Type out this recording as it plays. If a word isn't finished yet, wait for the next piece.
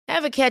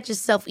Ever catch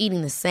yourself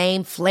eating the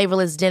same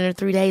flavorless dinner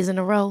 3 days in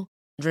a row?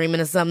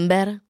 Dreaming of something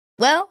better?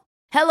 Well,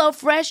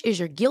 HelloFresh is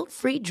your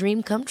guilt-free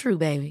dream come true,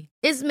 baby.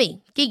 It's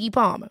me, Keke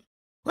Palmer.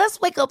 Let's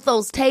wake up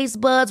those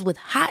taste buds with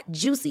hot,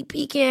 juicy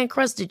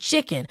pecan-crusted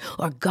chicken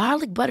or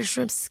garlic butter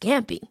shrimp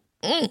scampi.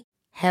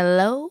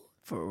 Hello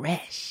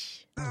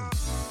Fresh.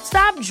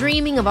 Stop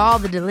dreaming of all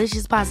the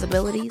delicious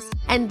possibilities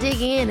and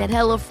dig in at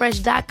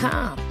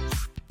HelloFresh.com.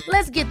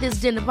 Let's get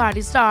this dinner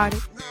party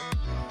started.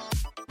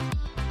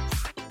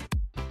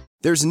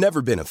 There's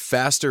never been a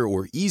faster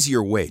or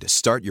easier way to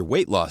start your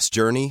weight loss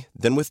journey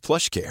than with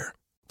PlushCare.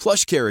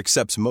 PlushCare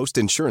accepts most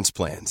insurance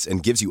plans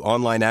and gives you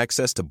online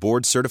access to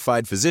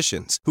board-certified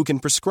physicians who can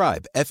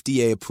prescribe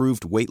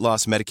FDA-approved weight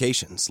loss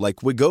medications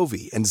like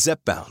Wegovy and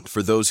Zepbound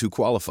for those who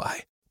qualify.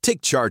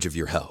 Take charge of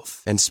your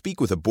health and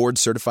speak with a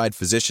board-certified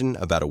physician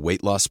about a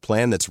weight loss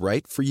plan that's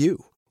right for you.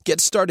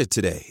 Get started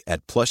today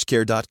at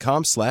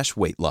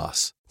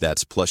plushcare.com/weightloss.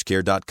 That's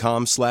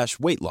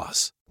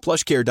plushcare.com/weightloss.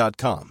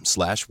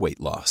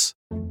 plushcare.com/weightloss.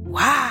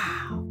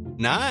 Wow.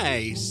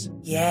 Nice.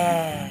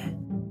 Yeah.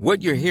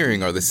 What you're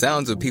hearing are the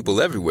sounds of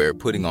people everywhere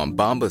putting on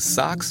Bombas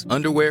socks,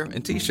 underwear,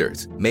 and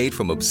T-shirts made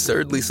from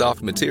absurdly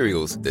soft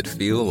materials that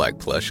feel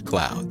like plush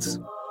clouds.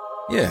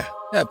 Yeah,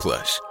 that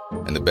plush.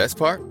 And the best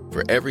part?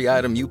 For every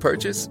item you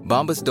purchase,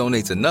 Bombas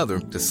donates another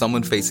to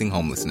someone facing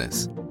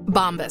homelessness.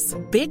 Bombas.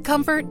 Big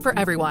comfort for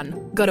everyone.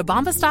 Go to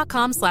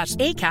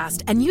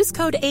bombas.com/ACAST and use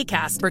code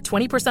ACAST for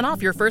 20%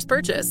 off your first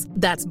purchase.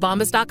 That's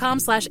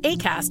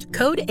bombas.com/ACAST.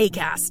 Code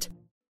ACAST.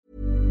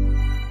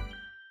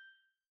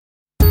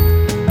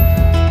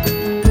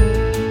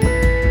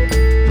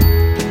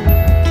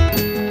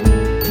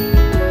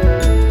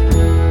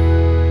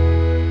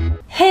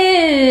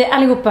 Hej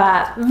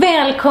allihopa!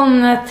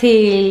 Välkomna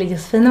till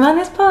Josefin och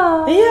Vanjas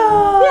podd!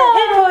 Ja!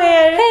 Hej på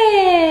er!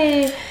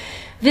 Hej!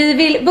 Vi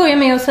vill börja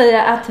med att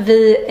säga att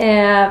vi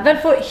väl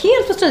får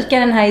helt få stryka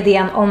den här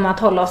idén om att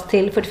hålla oss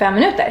till 45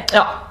 minuter.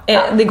 Ja,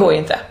 det går ju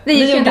inte.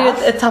 Vi gjorde ju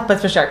ett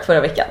tappet försök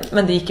förra veckan,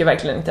 men det gick ju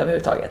verkligen inte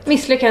överhuvudtaget.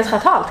 Misslyckades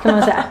fatalt kan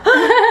man säga.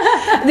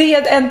 Det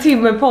är en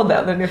timme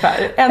podden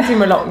ungefär, 1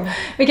 timme lång.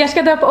 Vi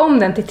kanske ska döpa om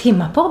den till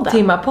Timmapodden.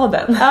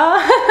 Timmapodden. Ja.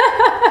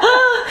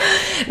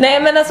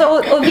 Nej men alltså,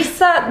 och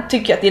vissa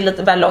tycker att det är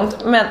lite väl långt,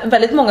 men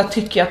väldigt många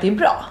tycker att det är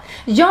bra.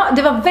 Ja,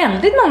 det var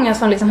väldigt många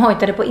som liksom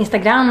hojtade på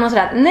Instagram och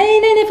sådär.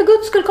 Nej, för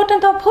guds skull, korta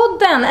inte av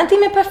podden. 1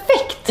 timme är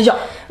perfekt. Ja.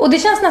 Och det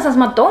känns nästan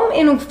som att de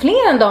är nog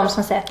fler än de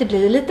som säger att det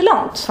blir lite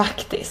långt.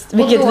 Faktiskt,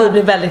 vilket vi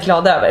blir väldigt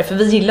glada över, för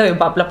vi gillar ju att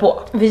babbla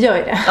på. Vi gör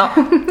ju det. Ja.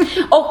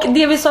 Och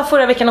det vi sa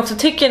förra veckan också,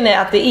 tycker ni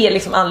att det är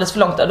liksom alldeles för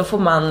långt, då får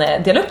man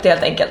dela upp det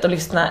helt enkelt och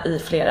lyssna i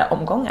flera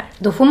omgångar.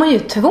 Då får man ju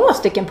 2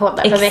 stycken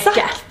poddar per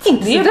vecka.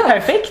 Inte det är ju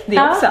perfekt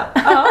det också.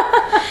 Ja.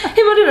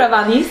 Hur mår du då,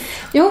 Vanjis?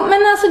 Jo, men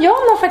alltså jag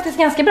mår faktiskt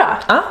ganska bra.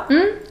 Ja.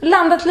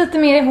 Landat lite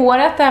mer i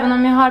håret, även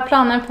om jag har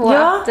planer på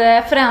att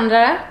förändra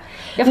det.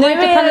 Jag får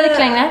inte panik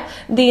längre.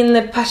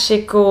 Din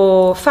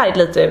persiko-färg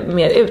lite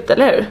mer ut,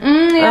 eller hur?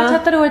 Jag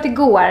tvättade håret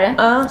igår.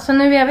 Så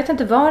nu, jag vet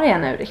inte vad det är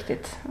nu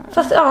riktigt.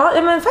 Fast ja,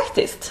 men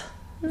faktiskt.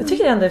 Jag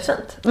tycker det ändå är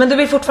fint. Men du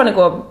vill fortfarande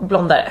gå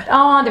blondare?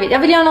 Ja, det vill jag.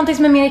 vill göra någonting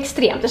som är mer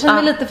extremt. Jag känner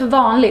mig lite för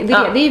vanlig. Det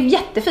är ju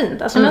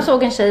jättefint. Alltså om jag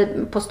såg en tjej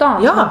på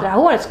stan som hade det här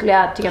håret, skulle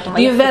jag tycka att hon var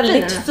jättefin. Det är ju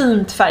väldigt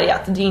fint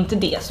färgat. Det är ju inte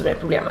det som är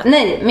problemet.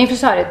 Nej, min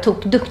frisör är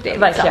tokduktig.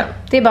 Verkligen. Liksom.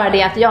 Det är bara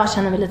det att jag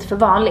känner mig lite för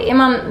vanlig. Är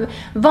man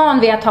van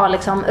vid att ha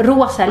liksom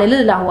rosa eller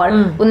lila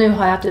hår och nu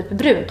har jag typ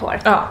brunt hår,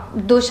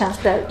 då känns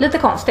det lite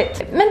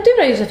konstigt. Men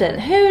du då, Josefin,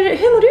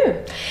 hur mår du?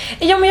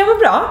 Ja, men jag mår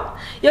bra.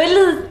 Jag är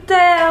lite...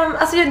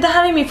 Alltså det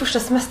här är min första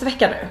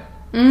semestervecka nu.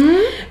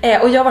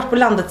 Och jag har varit på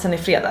landet sedan i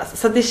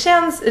fredags. Så det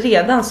känns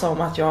redan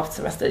som att jag har haft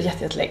semester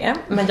jättelänge.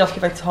 Men jag ska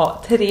faktiskt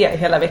ha 3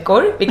 hela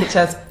veckor, vilket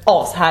känns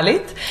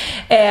ashärligt.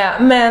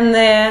 Men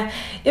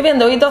jag vet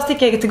inte, och idag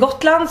sticker jag till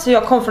Gotland. Så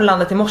jag kom från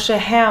landet i morse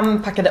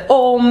hem, packade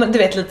om. Du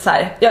vet, lite så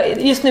här.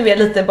 Just nu är jag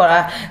lite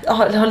bara,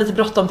 har lite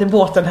bråttom till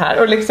båten här.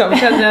 Och liksom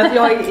känner att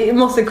jag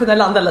måste kunna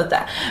landa lite.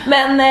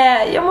 Men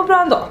jag mår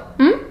bra ändå.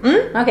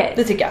 Okej.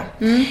 Det tycker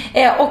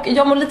jag. Och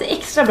jag mår lite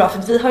extra bra för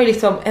att vi har ju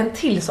liksom en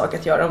till sak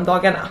att göra om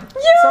dagarna.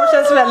 Som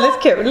känns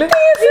väldigt kul. Det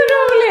är så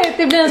roligt.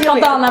 Det blir en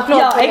spontan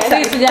applåd. Ja, exakt. Det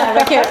är så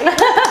jävla kul.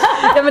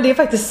 Ja, men det är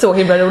faktiskt så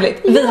himla roligt.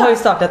 Vi har ju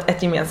startat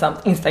ett gemensamt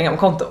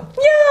Instagram-konto.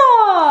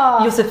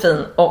 Ja!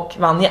 Josefin och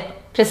Vanja.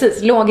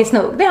 Precis, logiskt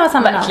nog. Det har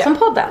samma namn som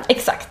podden.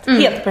 Exakt,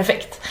 helt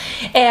perfekt.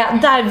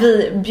 Där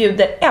vi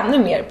bjuder ännu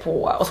mer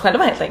på oss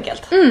själva helt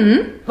enkelt.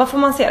 Vad får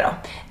man se då?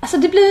 Alltså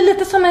det blir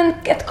lite som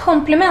ett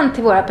komplement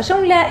till våra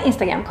personliga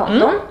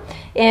Instagram-konton.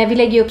 Vi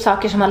lägger ju upp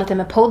saker som har lite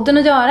med podden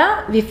att göra.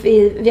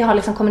 Vi har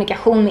liksom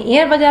kommunikation med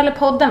er vad gäller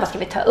podden. Vad ska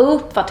vi ta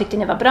upp? Vad tyckte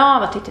ni var bra?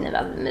 Vad tyckte ni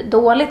var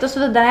dåligt? Och så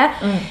vidare.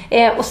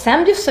 Och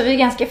sen bjussar vi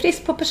ganska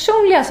friskt på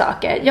personliga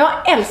saker. Jag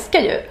älskar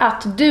ju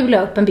att du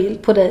la upp en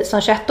bild på dig som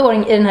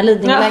 21-åring i den här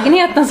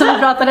Lidingö-lägenheten som vi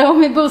pratade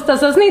om i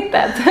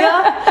bostadsavsnittet.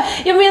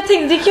 Ja, men jag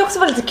tänkte det kan ju också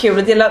vara lite kul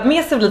att dela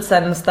med sig av lite så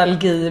här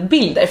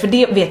nostalgibilder. För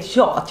det vet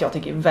jag att jag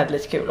tycker är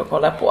väldigt kul att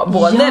kolla på.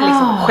 Både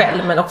liksom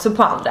själv men också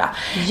på andra.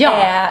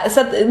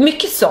 Så att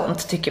mycket sånt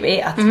sånt tycker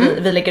vi att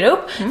vi lägger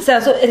upp.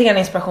 Sen så rena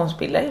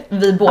inspirationsbilder.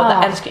 Vi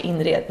båda älskar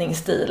inredning,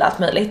 stil, allt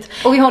möjligt.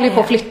 Och vi håller ju på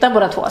att flytta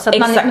båda två. Så att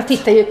man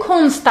tittar ju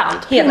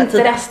konstant. Hela tiden.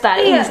 Pinterestar,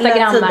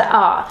 Instagrammar.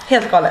 Ja.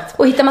 Helt galet.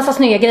 Och hittar massa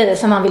snygga grejer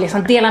som man vill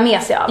liksom dela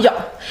med sig av. Ja.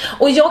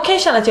 Och jag kan ju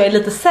känna att jag är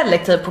lite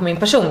selektiv på min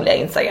personliga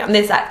Instagram. Det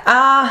är så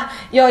här,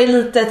 jag är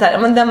lite så här,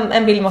 men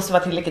en bild måste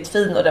vara tillräckligt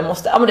fin och den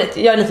måste,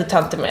 jag är lite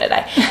töntig med det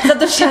där. Så att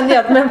då kände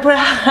jag att, men på det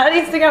här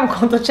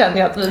Instagramkontot kände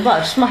jag att vi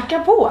bara smackar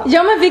på.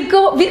 Ja, men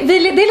det är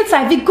lite så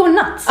här, vi går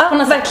nuts på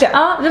något verkligen.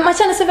 sätt. Ja, man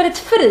känner sig väldigt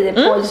fri på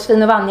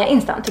Josefin och Vanja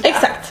Instan, tycker jag.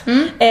 Exakt.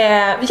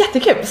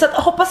 Jättekul. Så att,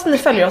 hoppas ni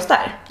följer oss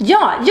där.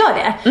 Ja, gör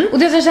det. Och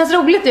det som känns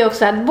roligt är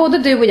också att både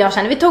du och jag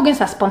känner, vi tog en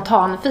så här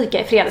spontan fika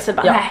i fredags och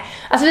bara, nej.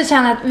 Alltså vi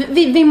känner att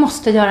vi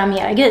måste göra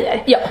mera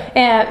grejer. Ja.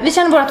 Vi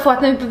känner båda två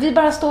att nu vi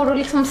bara står och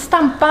liksom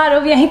stampar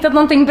och vi har hittat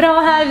någonting bra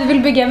här, vi vill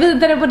bygga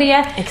vidare på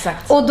det.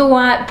 Exakt. Och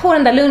då på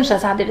den där lunchen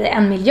så hade vi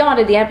 1 miljard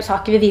idéer på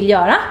saker vi vill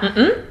göra.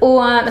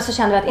 Och så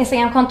kände vi att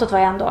Instagramkontot var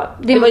ju ändå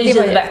det var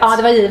givet. Ja,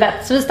 det var givet.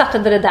 Så vi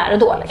startade det där och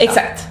då liksom.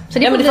 Exakt. Så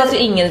men det fanns ju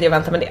ingen idé att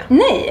vänta med det.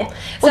 Nej.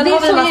 Och sen det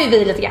såg ju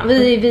vi lite grann.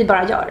 Vi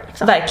bara gör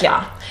liksom. Verkligen.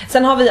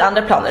 Sen har vi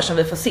andra planer som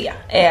vi får se,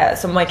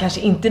 som man kanske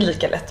inte är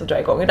lika lätt att dra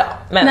igång idag.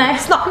 Men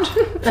snart.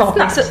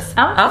 Förhoppningsvis.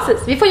 Ja,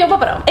 precis. Vi får jobba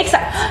på dem.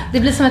 Exakt. Det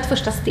blir som ett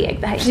första steg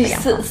det här.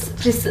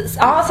 Precis.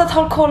 Ja, så att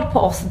håll koll på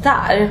oss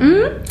där.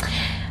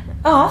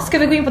 Ja, ska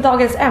vi gå in på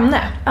dagens ämne?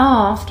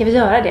 Ja, ska vi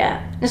göra det?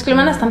 Nu skulle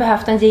man nästan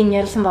behövt en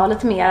jingle som var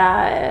lite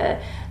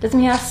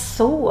mera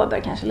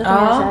sober kanske. Lite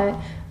mer så här.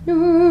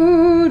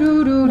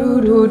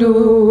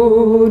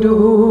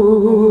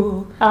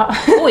 Ja.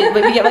 Oj,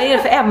 vad är det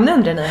för ämne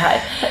undrar ni här?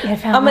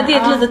 Ja, men det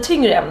är ett lite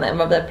tyngre ämne än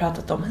vad vi har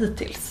pratat om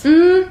hittills.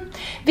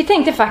 Vi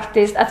tänkte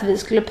faktiskt att vi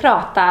skulle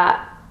prata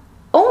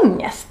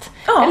ångest.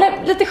 Eller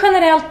lite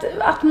generellt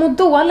att må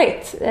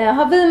dåligt.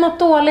 Har vi mått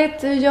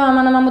dåligt? Hur gör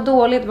man när man mår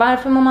dåligt?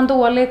 Varför mår man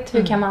dåligt?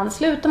 Hur kan man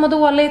sluta må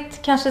dåligt?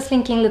 Kanske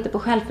slinka in lite på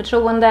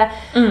självförtroende.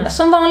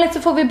 Som vanligt så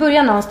får vi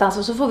börja någonstans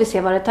och så får vi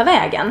se var det tar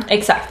vägen.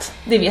 Exakt,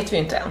 det vet vi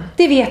inte än.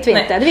 Det vet vi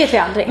inte, det vet vi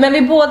aldrig. Men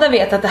vi båda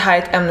vet att det här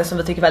är ett ämne som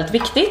vi tycker är väldigt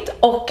viktigt.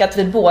 Och att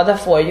vi båda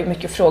får ju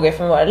mycket frågor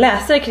från våra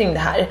läsare kring det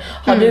här.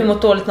 Har du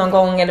mått dåligt någon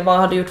gång? Eller vad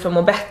har du gjort för att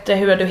må bättre?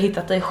 Hur har du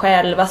hittat dig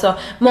själv? Alltså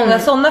många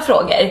sådana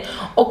frågor.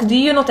 Och det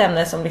är ju något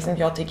ämne som liksom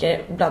jag tycker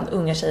bland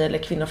unga tjejer eller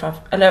kvinnor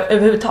eller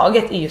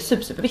överhuvudtaget är ju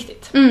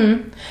superviktigt.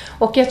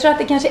 Och jag tror att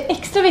det kanske är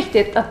extra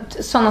viktigt att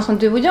sådana som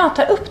du och jag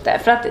tar upp det.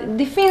 För att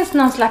det finns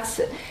någon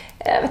slags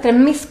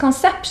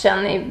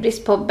misconception i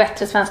brist på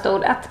bättre svenska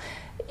ord. Att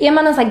är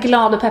man en sån här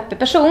glad och peppig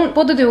person,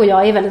 både du och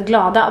jag är väldigt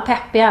glada och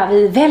peppiga.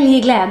 Vi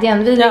väljer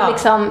glädjen.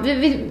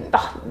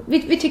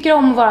 Vi tycker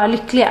om att vara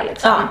lyckliga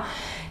liksom.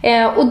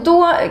 Och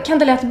då kan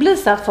det lätt bli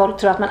så att folk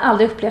tror att man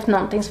aldrig upplevt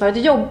någonting som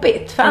varit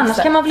jobbigt. För annars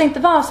kan man väl inte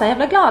vara så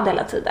jävla glad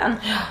hela tiden.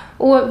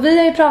 Och vi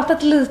har ju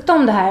pratat lite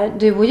om det här,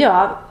 du och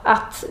jag,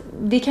 att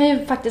det kan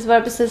ju faktiskt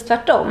vara precis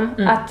tvärtom.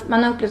 Att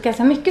man har upplevt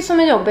ganska mycket som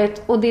är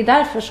jobbigt och det är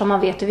därför som man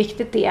vet hur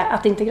viktigt det är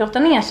att inte grotta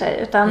ner sig.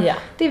 Utan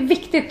det är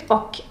viktigt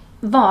att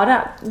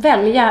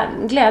välja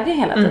glädje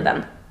hela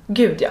tiden.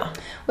 Gud ja.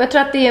 Och jag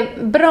tror att det är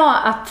bra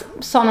att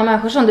sådana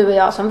människor som du och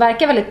jag som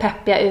verkar väldigt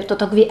peppiga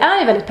utåt, och vi är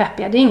ju väldigt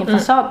peppiga, det är ingen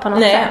fasad på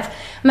något sätt.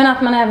 Men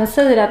att man även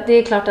säger att det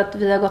är klart att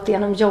vi har gått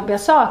igenom jobbiga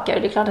saker.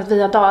 Det är klart att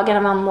vi har dagar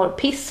när man mår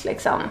piss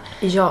liksom.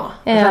 Ja,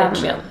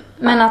 verkligen.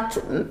 Men att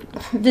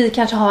vi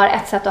kanske har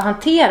ett sätt att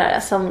hantera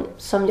det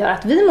som gör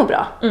att vi mår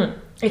bra.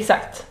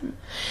 Exakt.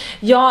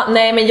 Ja,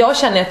 nej men jag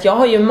känner att jag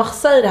har ju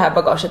massa i det här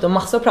bagaget och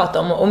massa att prata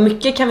om. Och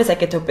mycket kan vi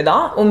säkert ta upp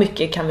idag och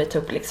mycket kan vi ta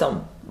upp liksom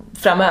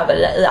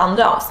framöver i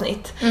andra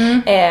avsnitt.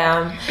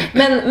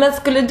 Men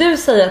skulle du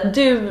säga att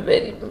du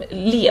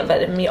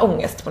lever med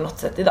ångest på något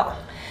sätt idag?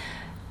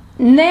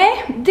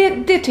 Nej,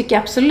 det tycker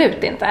jag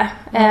absolut inte.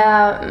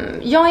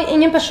 Jag är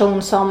ingen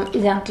person som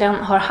egentligen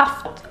har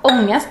haft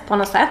ångest på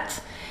något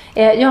sätt.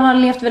 Jag har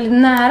levt väldigt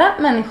nära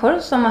människor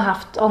som har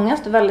haft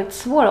ångest, väldigt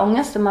svår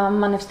ångest, som har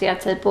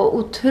manifesterat sig på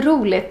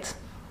otroligt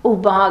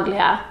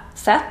obehagliga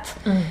sätt.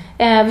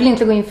 Vill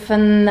inte gå in för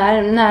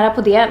nära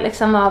på det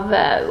liksom, av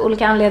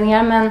olika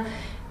anledningar, men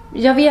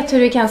jag vet hur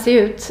det kan se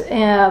ut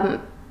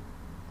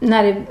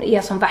när det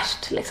är som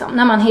värst liksom.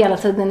 När man hela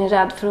tiden är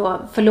rädd för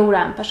att förlora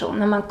en person,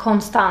 när man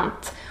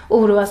konstant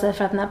oroar sig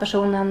för att den här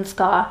personen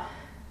ska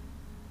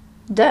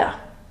dö.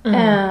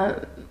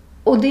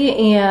 Och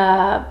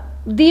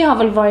det har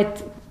väl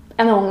varit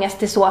en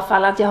ångest i så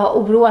fall, att jag har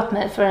oroat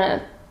mig för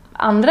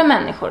andra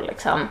människor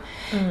liksom.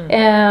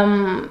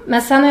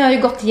 Men sen har jag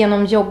ju gått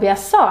igenom jobbiga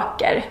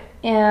saker.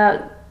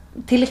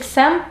 Till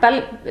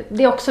exempel,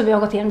 det är också, vi har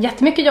gått igenom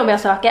jättemycket jobbiga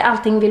saker.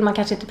 Allting vill man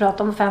kanske inte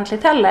prata om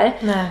offentligt heller.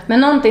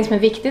 Men någonting som är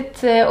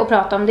viktigt att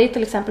prata om, det är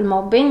till exempel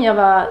mobbing. Jag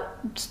var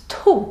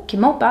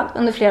tokmobbad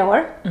under flera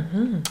år.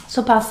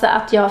 Så pass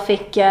att jag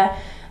fick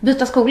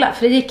byta skola,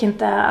 för det gick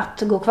inte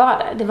att gå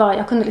kvar där.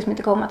 Jag kunde liksom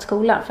inte komma till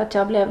skolan för att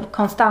jag blev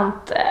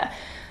konstant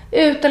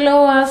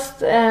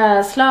utelåst,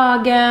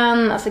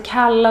 slagen, alltså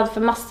kallad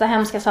för massa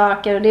hemska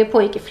saker, och det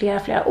pågick i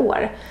flera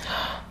år.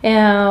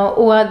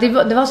 Och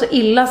det var så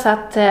illa så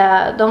att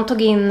de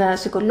tog in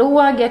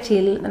psykologer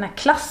till den här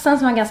klassen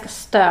som var ganska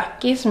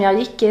stökig som jag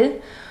gick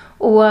i.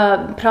 Och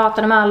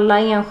pratade med alla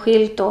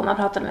enskilt och man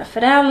pratade med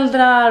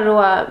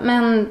föräldrar.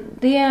 Men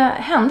det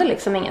hände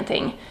liksom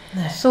ingenting.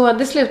 Nej. Så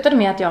det slutade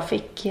med att jag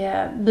fick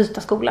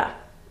byta skola.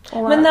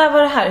 Men när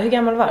var det här? Hur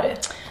gammal var du?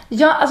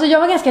 Ja, alltså jag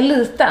var ganska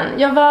liten.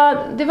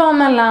 Det var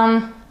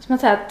mellan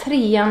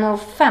 3:an och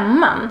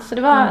 5:an. Så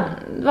det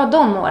var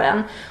de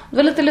åren. Det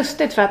var lite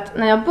lustigt för att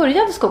när jag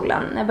började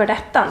skolan, när jag började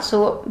 1:an,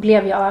 så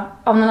blev jag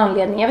av någon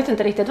anledning, jag vet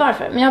inte riktigt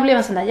varför, men jag blev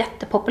en sån där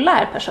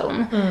jättepopulär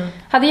person.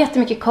 Hade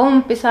jättemycket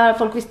kompisar,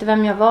 folk visste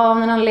vem jag var av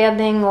någon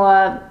anledning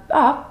och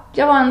ja,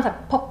 jag var en sån här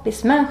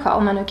poppismänniska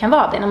om man nu kan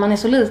vara det när man är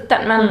så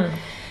liten. Men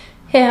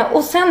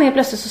och sen helt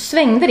plötsligt så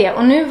svängde det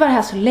och nu var det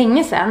här så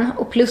länge sedan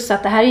och plus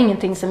att det här är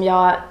ingenting som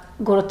jag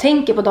går och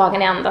tänker på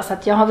dagen i ända så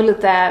att jag har väl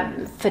lite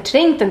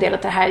förträngt en del av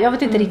det här. Jag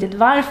vet inte riktigt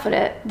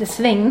varför det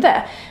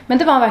svängde. Men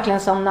det var verkligen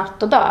som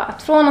natt och dag.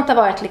 Att från att ha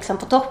varit liksom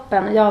på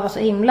toppen och jag var så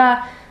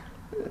himla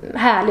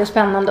härlig och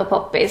spännande och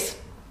poppis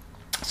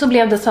så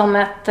blev det som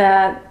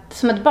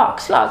ett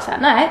bakslag. Så här,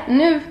 nej,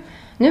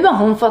 nu har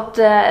hon fått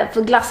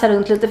glassa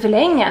runt lite för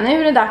länge.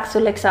 Nu är det dags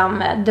att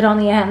liksom dra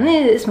ner henne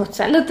i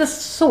smutsen. Lite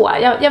så.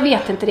 Jag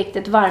vet inte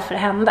riktigt varför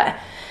det hände.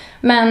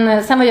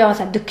 Men sen var jag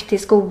så här duktig i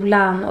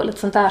skolan och lite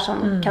sånt där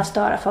som kan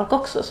störa folk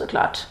också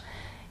såklart.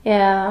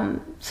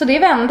 Så det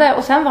vände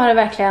och sen var det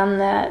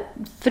verkligen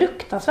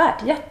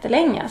fruktansvärt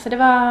jättelänge. Så det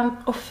var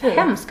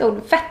hemska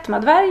ord.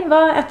 Fetmadvärg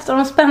var ett av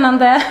de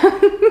spännande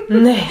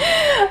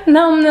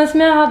namnen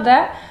som jag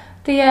hade.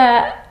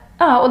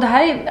 Och det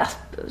här är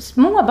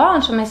små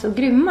barn som är så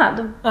grymma.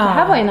 Det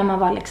här var ju när man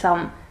var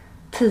liksom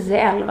 10,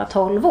 11,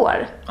 12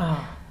 år.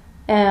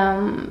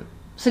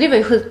 Så det var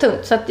ju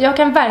skittungt. Så att jag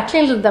kan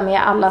verkligen lida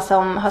med alla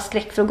som har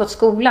skräck för att gå till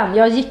skolan.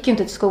 Jag gick ju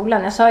inte till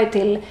skolan. Jag sa ju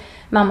till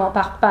mamma och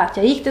pappa att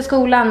jag gick till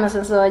skolan. Men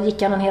sen så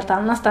gick jag någon helt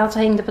annanstans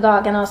och hängde på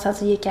dagarna. Och sen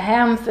så gick jag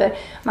hem. För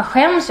man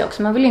skäms ju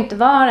också. Man vill ju inte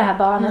vara det här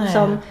barnet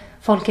som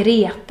folk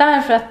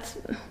retar. För att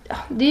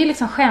det är ju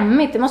liksom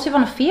skämmigt. Det måste ju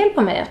vara något fel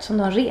på mig eftersom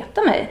de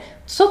retar mig.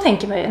 Så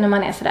tänker man ju när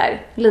man är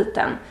sådär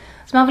liten.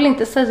 Så man vill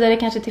inte säga det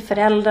kanske till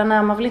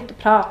föräldrarna. Man vill inte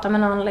prata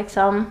med någon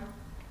liksom.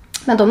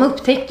 Men de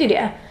upptäckte ju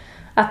det.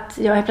 Att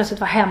jag helt plötsligt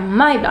var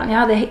hemma ibland. Jag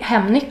hade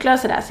hemnycklar och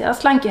sådär. Så jag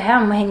slank ju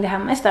hem och hängde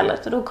hemma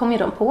istället. Och då kom ju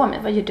de på mig.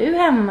 Vad gör du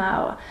hemma?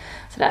 Och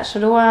sådär. Så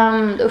då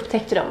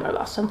upptäckte de vad det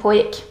var som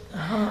pågick.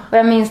 Och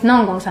jag minns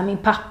någon gång så här, min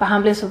pappa,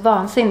 han blev så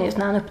vansinnig just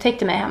när han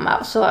upptäckte mig hemma.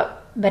 Och så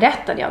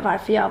berättade jag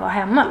varför jag var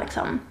hemma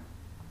liksom.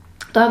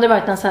 Då hade det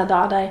varit en sån här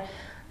dag där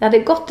jag hade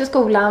gått till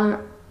skolan.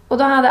 Och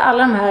då hade alla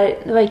de här,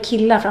 det var ju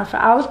killar framför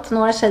allt.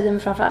 Några tjejer men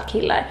framför allt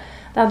killar.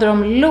 Då hade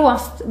de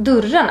låst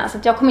dörrarna så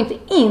att jag kom inte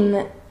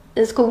in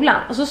i skolan.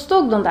 Och så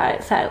stod de där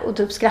så här, och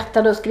typ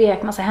skrattade och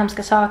skrek massa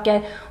hemska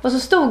saker. Och så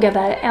stod jag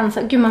där en så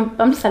här, gud man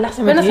blir så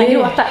ledsen, jag nästan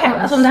gråta.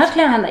 Alltså om det här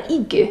skulle hända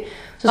Iggy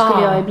så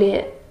skulle jag ju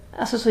bli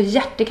alltså, så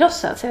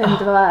hjärtekrossad. Så jag vet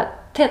inte vad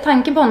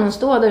tanken på honom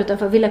stå där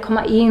utanför och vilja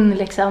komma in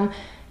liksom.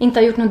 Inte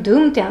ha gjort något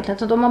dumt egentligen.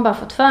 Så de har bara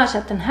fått för sig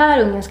att den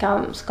här ungen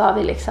ska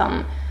vi liksom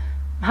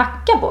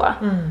hacka på.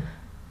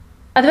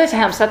 Ja, det var ju så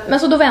hemskt. Men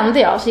så då vände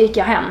jag och så gick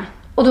jag hem.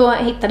 Och då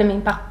hittade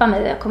min pappa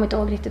mig, jag kommer inte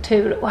ihåg riktigt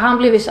hur. Och han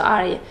blev ju så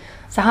arg.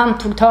 Så han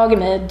tog tag i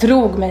mig,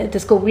 drog mig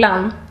till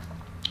skolan.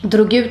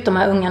 Drog ut de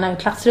här ungarna ur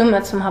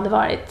klassrummet som hade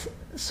varit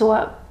så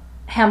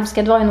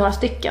hemska. Det var ju några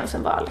stycken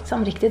som var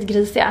liksom riktigt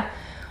grisiga.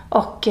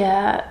 Och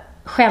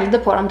skällde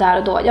på dem där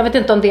och då. Jag vet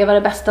inte om det var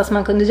det bästa som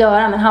man kunde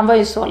göra. Men han var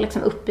ju så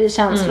liksom uppe i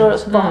känslor och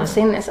så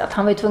vansinnig. Så att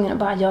han var ju tvungen att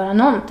bara göra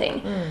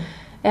någonting.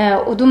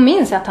 Och då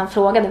minns jag att han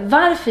frågade,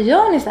 varför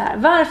gör ni så här?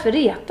 Varför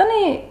retar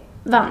ni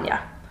Vanja?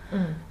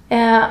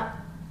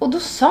 Och då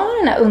sa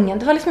den här ungen,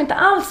 det var liksom inte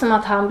alls som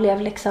att han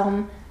blev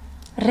liksom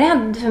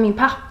rädd för min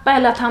pappa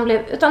eller att han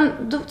blev, utan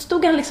då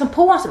stod han liksom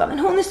på sig, men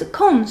hon är så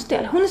konstig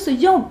eller hon är så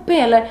jobbig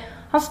eller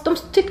de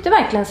tyckte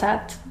verkligen så här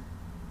att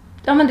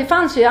ja men det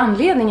fanns ju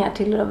anledningar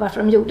till varför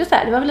de gjorde så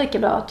här. Det var väl lika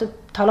bra att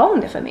tala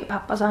om det för min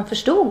pappa så han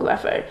förstod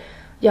varför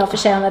jag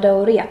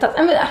förtjänade att retas.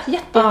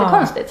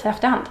 Jättekonstigt så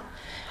efterhand.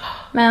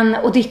 Men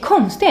och det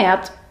konstiga är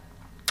att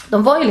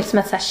de var ju liksom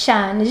ett så här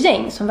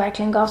kärngäng som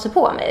verkligen gav sig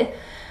på mig.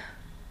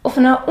 Och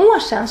för några år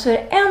sedan så är det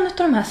en av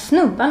de här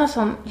snubbarna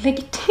som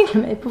lägger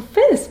till mig på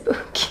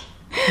Facebook.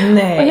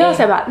 Nej. Och jag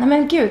säger bara, nej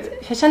men gud,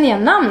 jag känner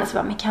igen namnet. Så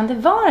bara, men kan det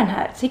vara den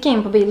här? Så gick jag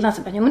in på bilden och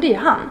så bara, ja men det är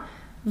ju han.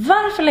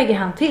 Varför lägger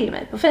han till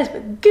mig på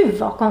Facebook? Gud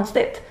vad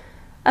konstigt.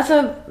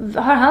 Alltså,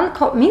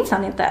 minns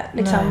han inte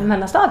liksom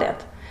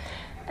mellanstadiet?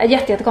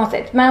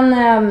 Jättekonstigt.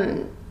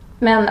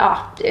 Men ja,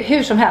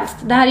 hur som helst.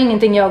 Det här är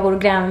ingenting jag går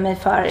och grämer mig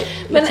för.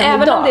 Men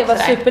även om det var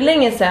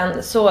superlänge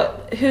sedan, så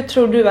hur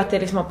tror du att det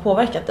liksom har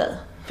påverkat dig?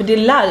 För det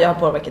lär ju ha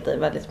påverkat dig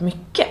väldigt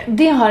mycket.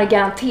 Det har det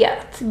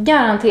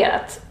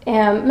garanterat.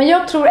 Men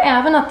jag tror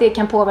även att det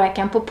kan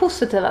påverka en på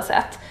positiva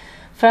sätt.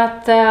 För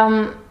att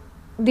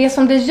det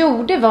som det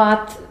gjorde var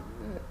att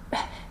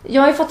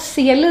jag har ju fått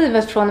se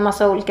livet från en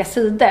massa olika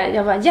sidor.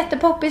 Jag var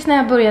jättepoppis när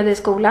jag började i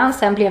skolan.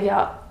 Sen blev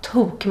jag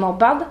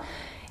tokmobbad.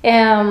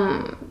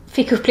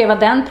 fick uppleva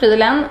den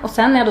prylen. Och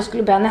sen när jag då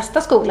skulle börja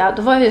nästa skola,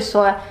 då var jag ju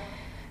så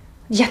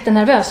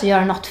jättenervös att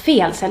göra något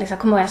fel. Så jag liksom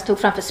kommer ihåg, jag stod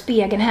framför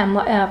spegeln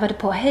hemma och övade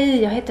på,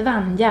 hej, jag heter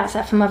Vanja. Så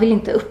här, för man vill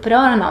inte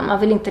uppröra någon. Man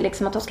vill inte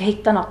liksom att de ska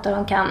hitta något där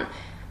de kan,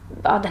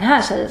 ja, den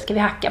här tjejen ska vi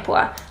hacka på.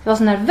 Jag var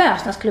så nervös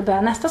när jag skulle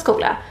börja nästa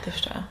skola. Det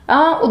förstår jag.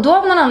 Ja, och då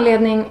av någon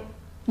anledning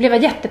blev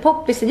jag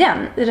jättepoppis igen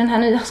i den här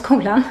nya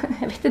skolan.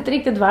 Jag vet inte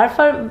riktigt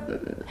varför.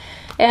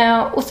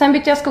 Och sen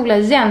bytte jag skola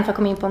igen för att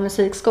komma in på en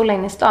musikskola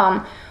inne i stan.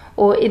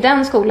 Och i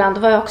den skolan, då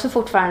var jag också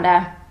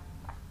fortfarande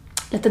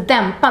lite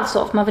dämpad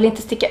så. För man vill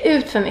inte sticka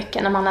ut för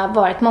mycket när man har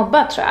varit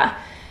mobbad, tror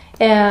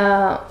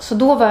jag. Så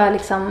då var jag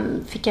liksom,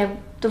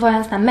 då var jag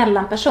en sån här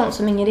mellanperson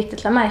som ingen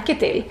riktigt lade märke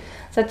till.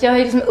 Så att jag har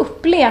liksom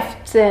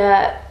upplevt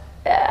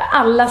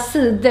alla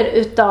sidor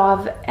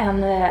utav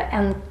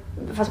en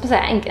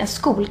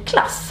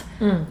skolklass.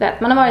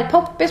 Man har varit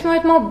poppis, man har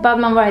varit mobbad,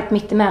 man har varit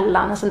mitt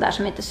emellan och sånt där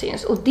som inte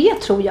syns. Och det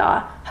tror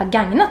jag har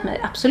gagnat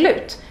mig,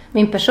 absolut.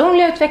 Min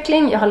personliga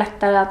utveckling, jag har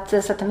lättare att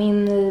sätta mig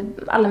in i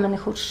alla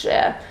människors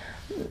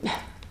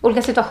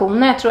olika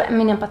situationer. Jag tror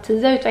min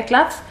empati har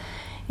utvecklats.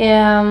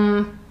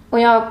 Och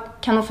jag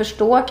kan nog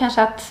förstå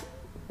kanske att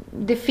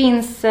det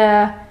finns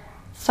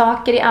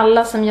saker i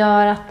alla som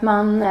gör att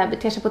man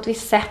beter sig på ett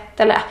visst sätt.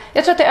 Eller,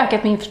 jag tror att det har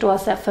ökat min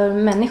förståelse för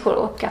människor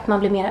och att man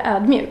blir mer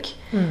ödmjuk.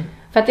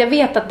 För att jag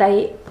vet att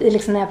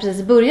liksom när jag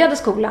precis började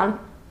skolan,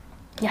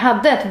 jag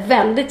hade ett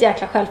väldigt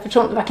jäkla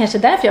självförtroende. Det var kanske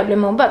därför jag blev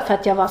mobbad, för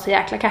att jag var så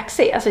jäkla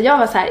kaxig. Alltså jag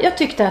var så här, jag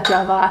tyckte att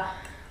jag var...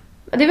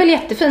 Det är väl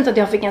jättefint att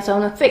jag fick en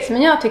sån uppväxt,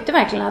 men jag tyckte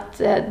verkligen att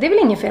det är väl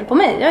inget fel på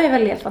mig. Jag är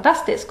väl helt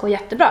fantastisk och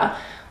jättebra.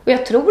 Och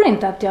jag tror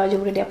inte att jag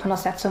gjorde det på något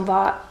sätt som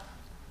var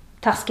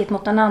taskigt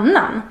mot någon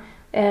annan.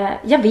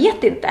 Jag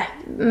vet inte,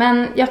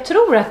 men jag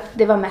tror att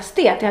det var mest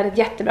det, att jag hade ett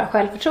jättebra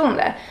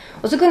självförtroende.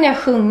 Och så kunde jag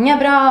sjunga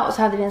bra, och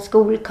så hade vi en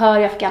skolkör,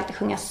 jag fick alltid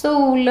sjunga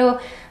solo.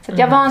 Så att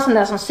jag var en sån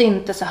där som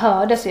syntes och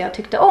hörde, så jag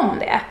tyckte om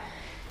det.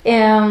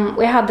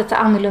 Och jag hade ett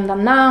annorlunda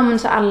namn,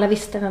 så alla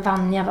visste vem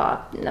Vanja var.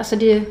 Alltså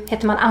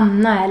heter man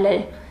Anna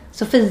eller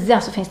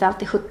Sofia, så finns det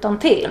alltid 17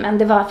 till. Men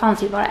det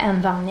fanns ju bara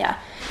en Vanja.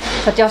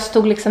 Så att jag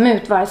stod liksom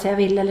ut vare sig jag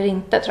ville eller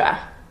inte, tror jag.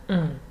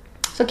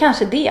 Så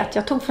kanske det, att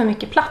jag tog för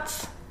mycket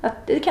plats.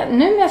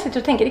 Nu när jag sitter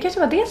och tänker, det kanske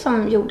var det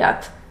som gjorde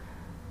att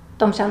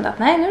de kände att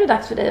nej, nu är det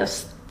dags för dig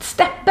att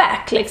step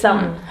back liksom.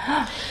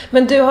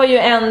 Men du har ju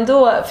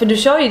ändå, för du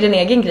kör ju din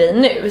egen grej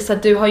nu, så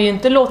att du har ju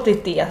inte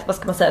låtit det, vad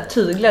ska man säga,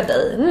 tygla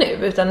dig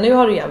nu, utan nu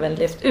har du ju även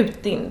levt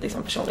ut din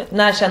liksom, personlighet.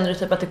 När kände du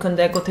typ att du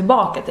kunde gå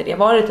tillbaka till det?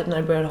 Var det typ när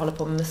du började hålla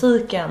på med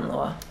musiken?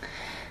 Och...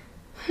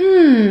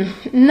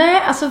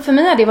 Nej, alltså för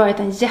mig har det varit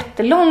en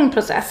jättelång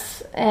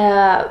process.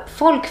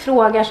 Folk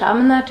frågar så här,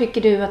 men när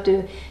tycker du att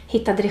du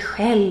hittade dig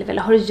själv,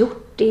 eller har du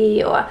gjort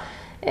det? Och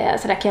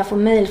så där kan jag få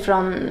mejl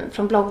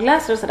från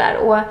bloggläsare och sådär.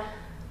 Och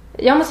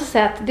jag måste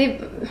säga att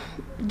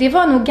det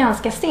var nog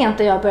ganska sent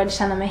då jag började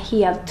känna mig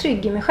helt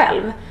trygg i mig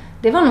själv.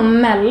 Det var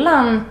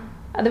nog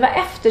det var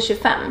efter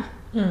 25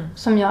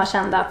 som jag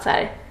kände att så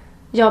här,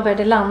 jag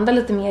började landa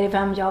lite mer i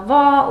vem jag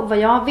var och vad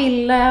jag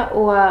ville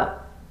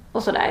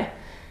och sådär.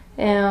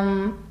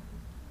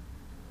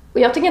 Och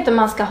jag tycker inte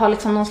man ska ha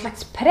liksom någon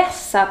slags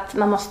press att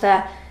man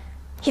måste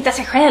hitta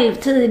sig själv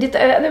tidigt.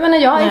 Jag menar,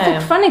 jag är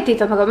fortfarande inte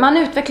hittat något. Man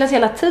utvecklas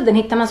hela tiden.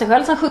 Hittar man sig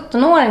själv som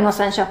 17-åring och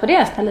sen köper det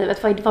resten av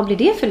livet, vad blir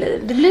det för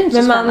liv? Det blir inte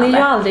så spännande. Men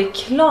man är ju aldrig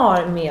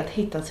klar med att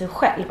hitta sig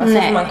själv.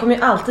 Alltså, man kommer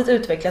ju alltid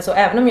utvecklas. Och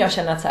även om jag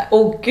känner att så här,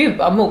 gud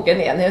vad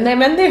mogen är nu. Nej,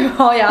 men nu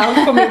har jag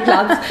allt på min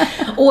plats.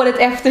 Året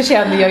efter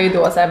känner jag ju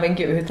då så här, men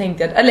gud, hur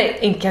tänkte jag?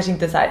 Eller kanske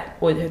inte så här,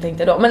 oj, hur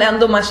tänkte jag då? Men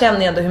ändå, man känner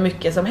ju ändå hur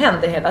mycket som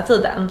händer hela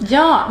tiden.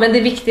 Ja. Men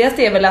det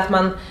viktigaste är väl att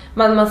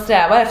man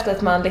strävar efter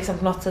att man liksom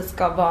på något sätt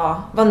ska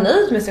vara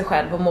nöjd med sig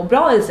själv och må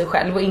bra i sig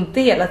själv, och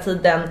inte hela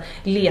tiden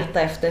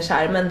leta efter så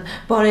här, men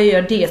bara jag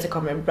gör det så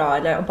kommer det bra,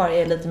 eller bara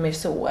jag är lite mer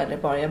så, eller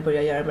bara jag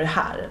börjar göra med det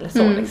här eller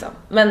så liksom.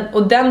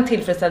 Och den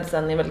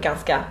tillfredsställelsen är väl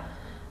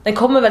den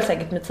kommer väl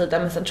säkert med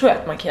tiden, men sen tror jag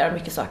att man kan göra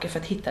mycket saker för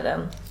att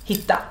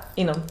hitta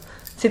inom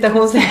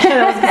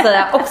citationstecken, man ska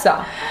säga också.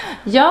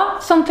 Ja,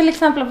 som till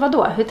exempel vad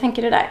då? Hur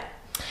tänker du där?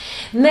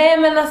 Nej,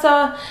 men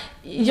alltså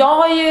jag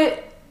har ju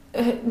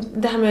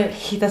det här med att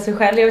hitta sig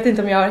själv, jag vet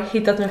inte om jag har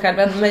hittat mig själv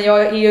än, men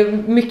jag är ju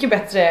mycket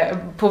bättre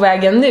på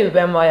vägen nu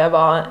än vad jag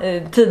var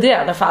tidigare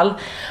i alla fall.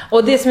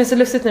 Och det som är så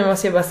lustigt nu,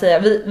 måste jag bara säga,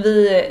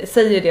 vi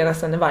säger det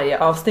nästan i varje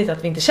avsnitt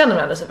att vi inte känner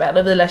varandra så väl,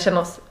 och vi lär känna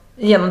oss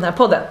genom den här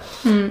podden.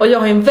 Och jag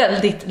har ju en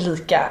väldigt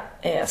lika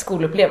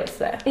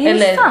skolupplevelse,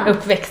 eller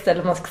uppväxt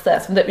eller vad man ska säga,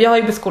 som du. Jag har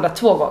ju beskolat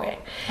 2 gånger.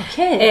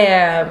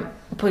 Okej.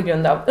 På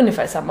grund av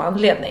ungefär samma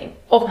anledning.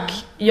 Och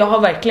jag har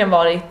verkligen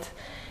varit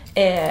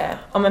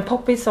om en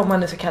poppis, som man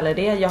nu så kallar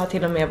det. Jag har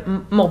till och med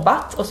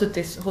mobbat och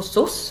suttit hos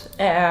SOS.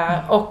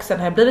 Och sen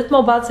har jag blivit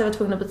mobbad, så jag var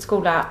tvungen att byta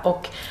skola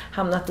och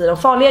hamnat i de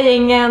farliga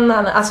gängen,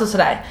 alltså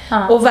sådär.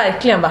 Och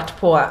verkligen varit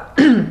på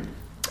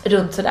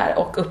runt sådär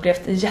och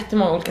upplevt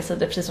jättemånga olika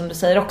sidor, precis som du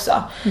säger också.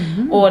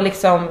 Och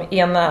liksom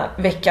ena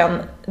veckan,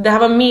 det här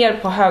var mer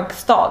på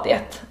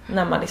högstadiet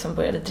när man liksom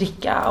började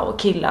dricka och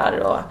killar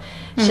och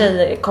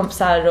tjejer,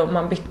 kompisar, och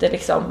man bytte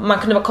liksom, man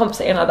kunde vara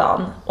kompisar ena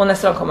dagen och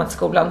nästa dag kom man till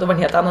skolan, då var det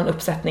en helt annan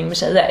uppsättning med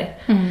tjejer.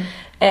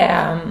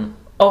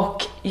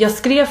 Och jag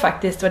skrev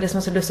faktiskt, det var det som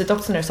var så lustigt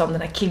också när du sa om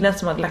den här killen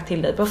som hade lagt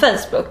till dig på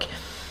Facebook.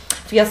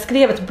 För jag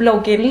skrev ett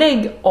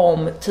blogginlägg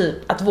om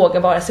typ att våga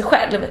vara sig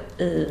själv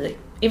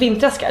i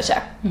vintras kanske.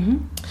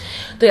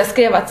 Då jag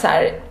skrev att så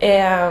här,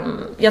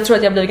 jag tror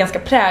att jag blev ganska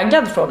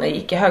präglad från när jag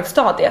gick i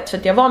högstadiet. För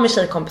att jag var med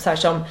tjejkompisar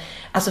som,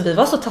 alltså vi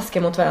var så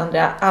taskiga mot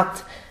varandra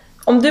att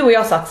om du och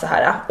jag satt så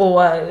här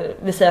och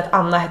vi säger att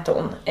Anna hette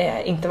hon,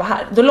 inte var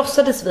här, då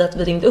låtsades vi att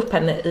vi ringde upp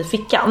henne i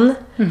fickan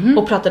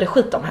och pratade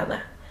skit om henne.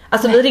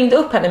 Alltså vi ringde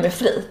upp henne med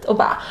flit och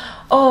bara,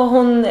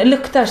 hon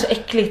luktar så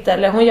äckligt,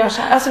 eller hon gör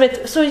så här, alltså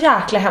vet, så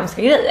jäkla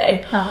hemska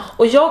grejer.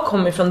 Och jag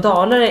kom från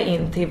Dalarö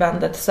in till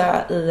Vendelsö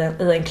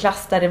i en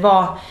klass där det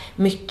var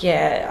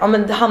mycket,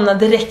 men det hamnade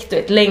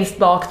direkt längst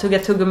bak,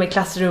 tuggummi i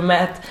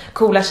klassrummet,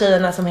 coola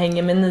tjejerna som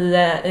hänger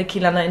med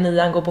killarna i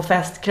 9:an, går på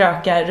fest,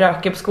 krökar,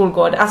 röker på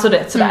skolgård, alltså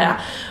det sådär.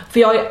 För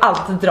jag har ju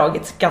alltid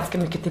dragit ganska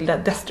mycket till det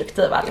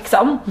destruktiva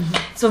liksom.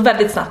 Så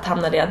väldigt snabbt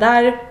hamnade jag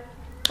där.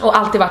 Och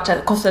alltid varit så här,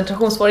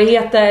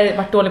 koncentrationssvårigheter,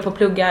 varit dålig på att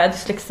plugga,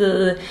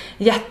 dyslexi,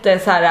 jätte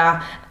så här,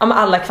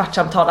 alla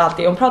kvartssamtal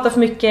alltid, hon pratar för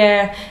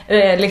mycket,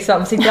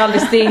 liksom sitter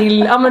aldrig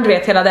still, men du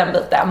vet hela den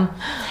biten.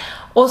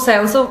 Och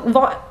sen så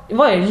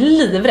var jag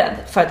livrädd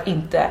för att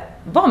inte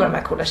vara med de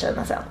här coola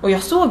tjejerna sen. Och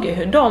jag såg ju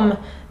hur de,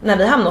 när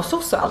vi hamnade hos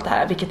oss och allt det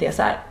här, vilket är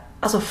så här,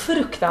 alltså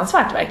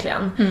fruktansvärt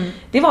verkligen.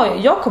 Det var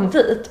ju, jag kom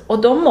dit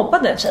och de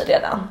mobbade en tjej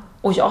redan.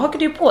 Och jag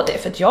hakade ju på det,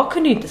 för att jag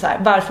kunde ju inte säga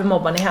varför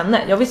mobbar ni henne?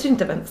 Jag visste ju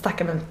inte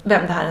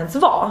vem det här ens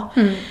var.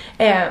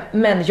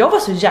 Men jag var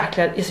så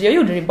jäkla, alltså jag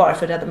gjorde det bara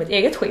för att rädda mitt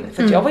eget skinn.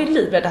 För att jag var ju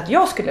livrädd att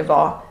jag skulle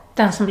vara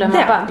den som blev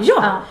mobbad.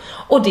 Ja.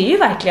 Och det är ju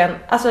verkligen,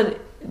 alltså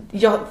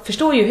jag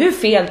förstår ju hur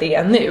fel det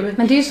är nu.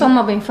 Men det är ju så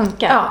mobbing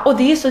funkar. Ja, och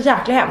det är så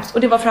jäkla hemskt.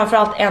 Och det var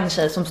framförallt en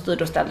tjej som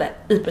styrde och ställde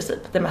i princip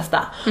det mesta.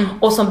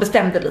 Och som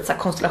bestämde lite så här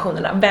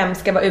konstellationerna. Vem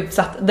ska vara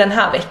utsatt den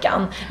här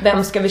veckan?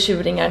 Vem ska vi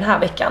tjurringa den här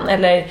veckan?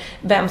 Eller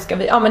vem ska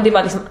vi... Ja, men det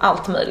var liksom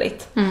allt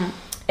möjligt.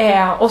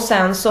 Och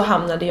sen så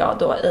hamnade jag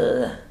då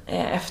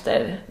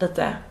efter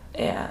lite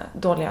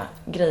dåliga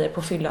grejer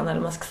på fyllan, eller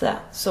vad man ska säga,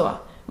 så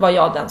var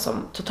jag den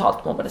som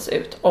totalt mobbades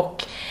ut.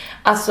 Och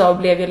alltså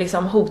blev jag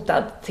liksom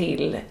hotad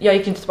till, jag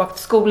gick inte tillbaka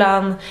till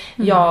skolan,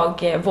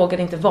 jag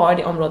vågade inte vara i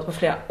det området på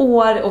flera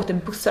år, åkte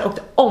bussar,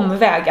 åkte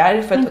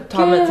omvägar för att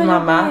ta mig till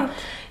mamma.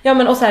 Ja,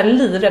 men och så här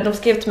livrädd, de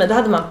skrev till mig, då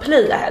hade man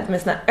Playahead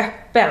med sån här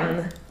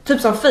öppen,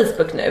 typ som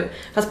Facebook nu,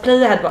 fast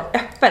Playahead var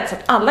öppet så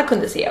att alla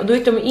kunde se. Och då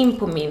gick de in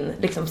på min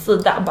liksom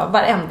sida bara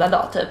varenda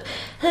dag typ,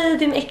 hej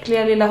din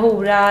äckliga lilla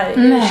hora,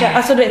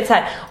 alltså du vet så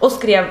här, och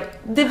skrev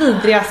det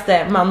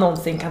vidrigaste man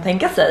någonsin kan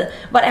tänka sig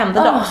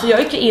varenda dag. Så jag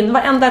gick in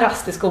varenda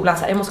rast i skolan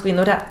så här, jag måste gå in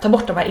och ta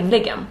bort de här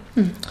inläggen.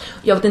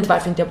 Jag vet inte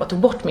varför inte jag bara tog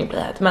bort min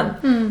Playahead, men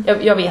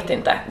jag vet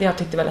inte. Jag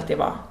tyckte väl att det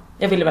var,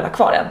 jag ville väl ha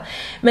kvar den.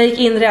 Men jag gick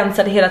in,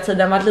 rensade hela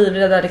tiden, var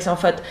livrädd liksom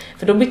för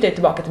då bytte jag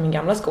tillbaka till min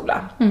gamla skola.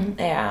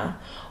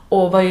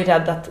 Och var ju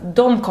rädd att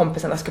de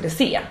kompisarna skulle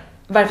se.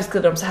 Varför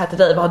skriver de så här till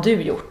dig? Vad har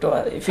du gjort?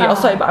 För jag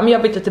sa ju bara, men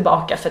jag bytte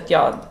tillbaka för att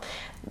jag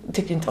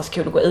tyckte det inte var så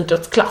kul att gå i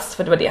idrottsklass,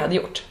 för det var det jag hade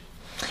gjort.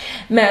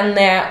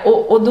 Men,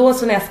 och då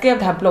så när jag skrev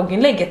det här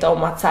blogginlägget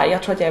om att så här,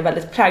 jag tror att jag är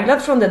väldigt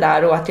präglad från det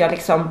där, och att jag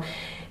liksom,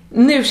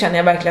 nu känner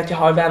jag verkligen att jag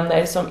har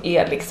vänner som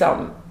är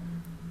liksom,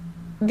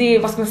 det är,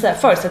 vad ska man säga,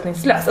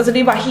 förutsättningslöst. Alltså det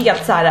är bara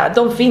helt så här,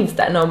 de finns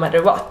där no matter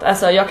what.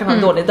 Alltså jag kan ha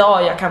en dålig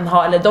dag, jag kan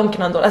ha, eller de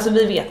kan ha en dålig, alltså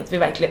vi vet att vi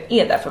verkligen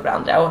är där för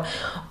varandra, och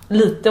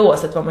lite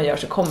oavsett vad man gör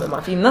så kommer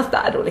man finnas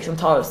där och liksom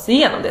ta oss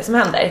igenom det som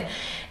händer.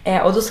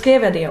 Och då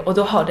skrev jag det, och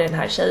då hörde den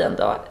här tjejen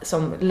då,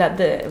 som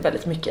ledde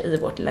väldigt mycket i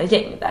vårt lilla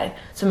gäng där,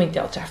 som inte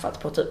jag har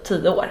träffat på typ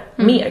 10 år,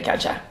 mer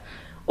kanske,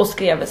 och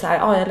skrev så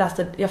här,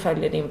 jag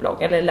följer din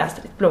blogg, eller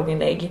läste ditt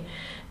blogginlägg,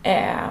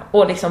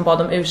 och liksom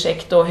bad om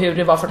ursäkt och hur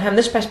det var från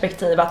hennes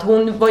perspektiv, att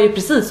hon var ju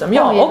precis som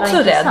jag också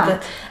rädd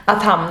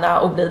att hamna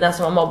och bli den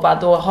som var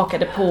mobbad, och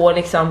hakade på och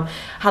liksom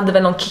hade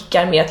väl någon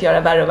kickar med att göra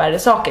värre och värre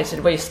saker, så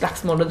det var ju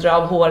slagsmål och dra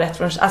av håret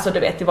från, alltså du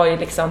vet, det var ju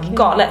liksom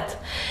galet.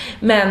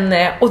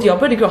 Men, och jag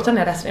började gråta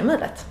när jag läste det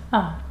mejlet.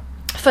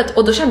 För att,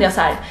 och då kände jag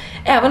så här,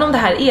 även om det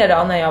här är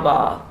då när jag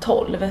var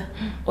 12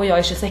 och jag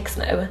är 26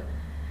 nu,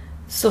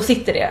 så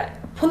sitter det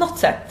på något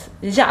sätt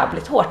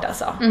jävligt hårt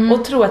alltså.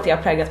 Och tror att det har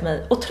präglat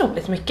mig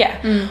otroligt mycket.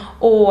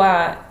 Och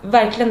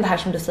verkligen det här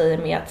som du säger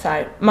med att så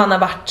här, man har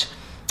varit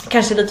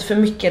kanske lite för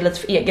mycket, lite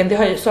för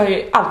egen. Så har jag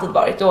ju alltid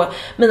varit. Och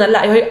jag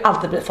har ju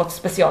alltid fått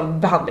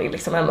specialbehandling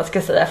liksom, eller man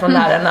ska säga, från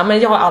lärarna. Men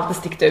jag har alltid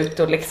stickt ut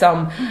och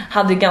liksom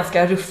hade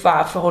ganska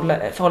ruffa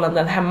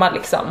förhållanden hemma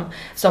liksom,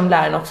 som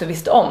lärarna också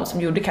visste om,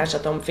 som gjorde kanske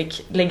att de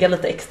fick lägga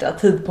lite extra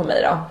tid på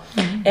mig då.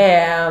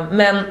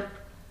 Men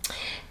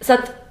så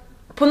att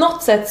på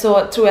något sätt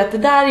så tror jag att det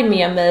där är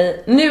med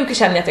mig. Nu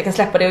känner jag att jag kan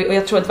släppa det, och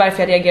jag tror att varför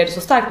jag reagerade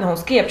så starkt när hon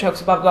skrev, tror jag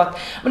också bara var att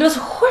men det var så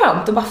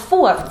skönt att bara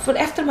få, för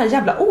efter de här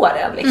jävla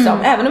åren liksom,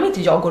 även om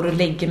inte jag går och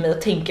lägger mig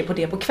och tänker på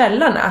det på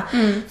kvällarna,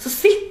 så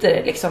sitter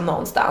det liksom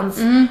någonstans.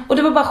 Och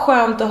det var bara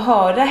skönt att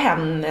höra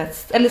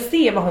hennes, eller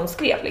se vad hon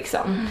skrev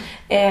liksom.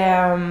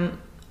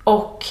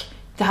 Och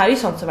det här är ju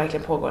sånt som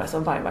verkligen pågår alltså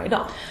varje dag.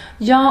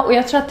 Ja, och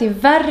jag tror att det är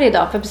värre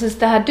idag. För precis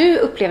det här du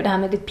upplevde här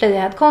med ditt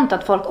Playhead-konto,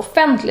 att folk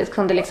offentligt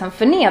kunde liksom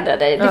förnedra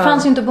dig. Det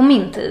fanns ju inte på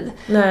min tid.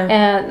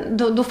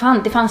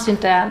 Det fanns ju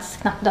inte ens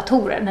knappt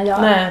datorer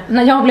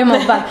när jag blev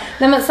mobbad.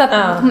 Nej, men så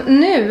att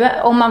nu,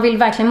 om man vill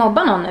verkligen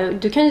mobba någon nu,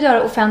 du kan ju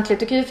göra offentligt,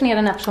 du kan ju förnedra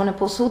den här personen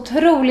på så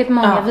otroligt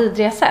många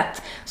vidriga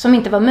sätt som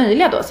inte var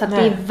möjliga då. Så att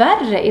det är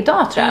värre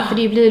idag, tror jag. För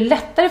det blir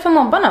lättare för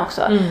mobbarna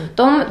också.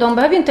 De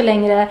behöver ju inte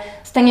längre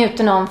stänga ut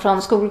någon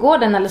från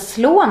skolgården eller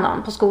slå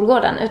någon på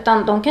skolgården,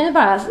 utan de kan ju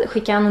bara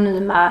skicka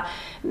anonyma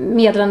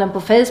meddelanden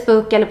på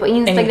Facebook eller på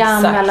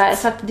Instagram.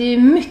 Så att det är ju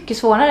mycket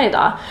svårare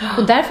idag.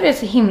 Och därför är det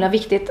så himla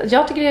viktigt.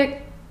 Jag tycker det är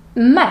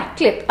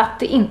märkligt att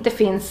det inte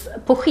finns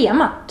på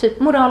schema, typ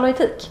moral och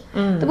etik.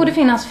 Det borde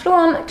finnas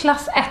från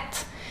klass 1.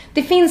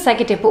 Det finns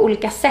säkert det på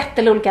olika sätt,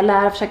 eller olika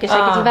lärare försöker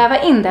säkert väva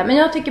in det. Men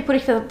jag tycker på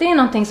riktigt att det är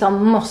någonting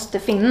som måste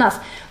finnas.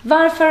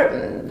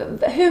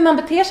 Hur man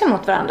beter sig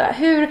mot varandra.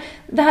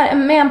 Det här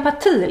med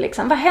empati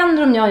liksom. Vad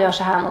händer om jag gör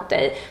så här mot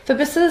dig? För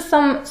precis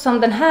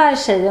som den här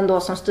tjejen då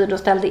som styrde och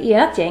ställde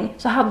ert gäng,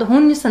 så hade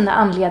hon ju sina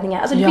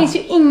anledningar. Alltså det finns ju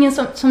ingen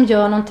som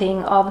gör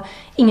någonting av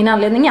ingen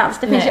anledning alls.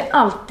 Det finns ju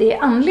alltid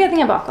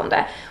anledningar bakom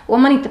det. Och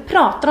om man inte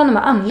pratar om de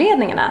här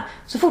anledningarna,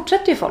 så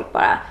fortsätter ju folk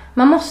bara.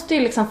 Man måste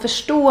ju liksom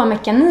förstå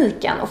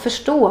mekaniken och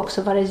förstå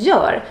också vad det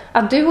gör.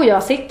 Att du och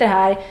jag sitter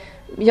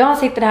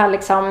här,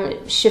 liksom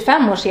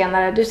 25 år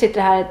senare, du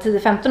sitter här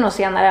 10-15 år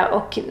senare,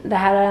 och det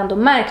här har ändå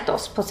märkt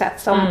oss på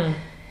sätt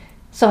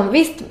som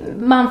visst,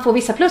 man får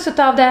vissa plus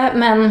av det,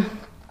 men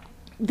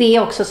det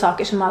är också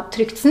saker som har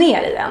tryckts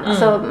ner i den.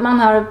 Alltså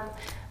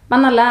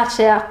man har lärt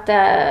sig att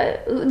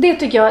det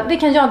tycker jag, det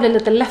kan jag bli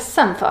lite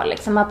ledsen för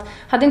liksom, att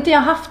hade inte jag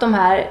haft de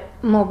här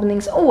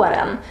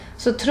mobbningsåren,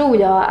 så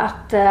tror jag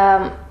att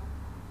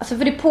alltså,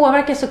 för det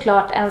påverkar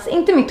såklart ens,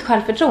 inte mitt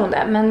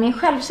självförtroende, men min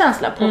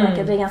självkänsla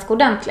påverkar det ganska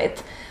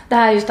ordentligt. Det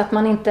här just att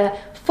man inte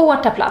får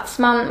ta plats.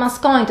 Man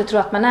ska inte tro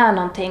att man är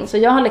någonting. Så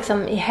jag har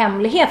liksom i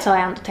hemlighet så har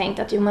jag ändå tänkt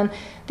att men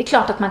det är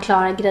klart att man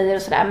klarar grejer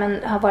och sådär, men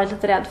har varit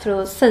lite rädd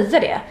för att säga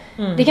det.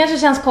 Det kanske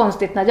känns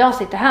konstigt när jag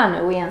sitter här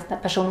nu och är en sån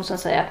person som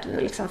säger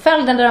att liksom,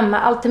 följ den drömma,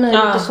 allt är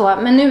möjligt och så.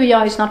 Men nu är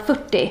jag ju snart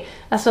 40.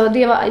 Alltså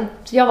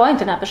jag var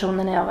inte den här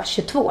personen när jag var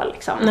 22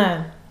 liksom.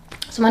 Nej.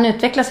 Så man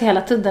utvecklas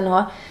hela tiden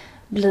och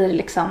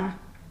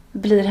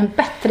blir en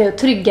bättre och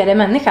tryggare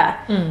människa.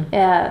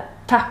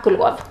 Tack och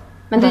lov.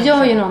 Men det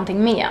gör ju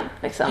någonting med en.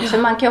 Liksom. Så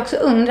man kan ju också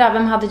undra,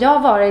 vem hade jag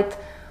varit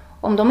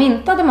om de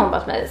inte hade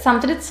mobbat mig?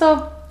 Samtidigt så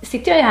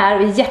sitter jag ju här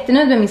och är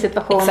jättenöjd med min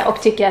situation. Exakt.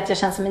 Och tycker att jag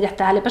känns som en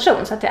jättehärlig person.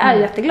 Så att jag är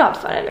jätteglad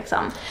för det liksom.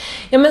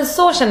 Ja, men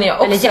så känner jag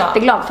också. Eller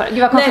jätteglad för det.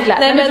 Gud vad konstigt.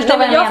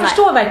 Jag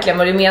förstår verkligen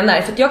vad du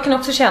menar. För jag kan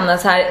också känna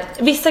så här,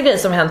 vissa grejer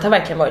som hänt har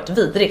verkligen varit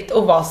vidrigt.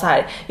 Och var så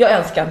här, jag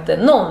önskar inte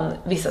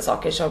vissa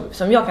saker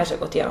som jag kanske har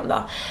gått igenom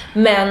då.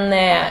 Men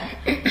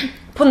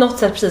på något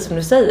sätt, precis som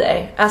du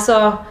säger.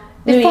 Alltså,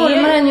 det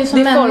formar en ju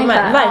som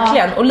människa.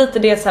 Verkligen. Och lite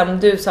det som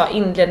du sa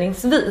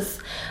inledningsvis.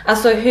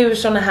 Alltså hur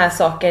såna här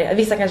saker,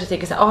 vissa kanske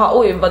tycker så här,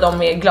 oj vad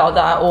de är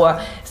glada och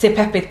ser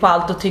peppigt på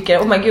allt och tycker,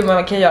 oh my gud,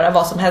 man kan göra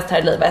vad som helst här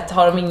i livet.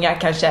 Har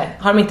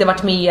de inte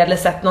varit med eller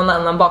sett någon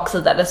annan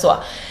baksida eller så.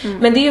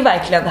 Men det är ju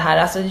verkligen det här,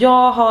 alltså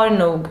jag har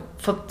nog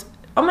fått,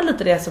 men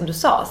lite det som du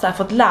sa, så här,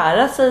 fått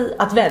lära sig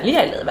att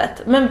välja i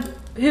livet. Men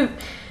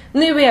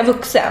nu är jag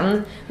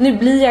vuxen, nu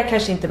blir jag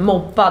kanske inte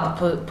mobbad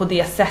på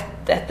det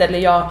sättet, eller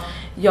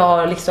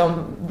jag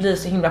liksom blir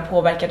så himla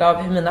påverkad av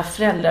hur mina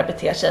föräldrar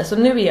beter sig. Så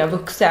nu är jag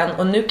vuxen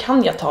och nu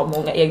kan jag ta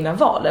många egna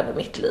val över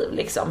mitt liv,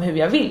 liksom, hur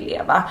jag vill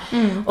leva.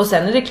 Och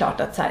sen är det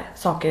klart att så här,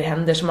 saker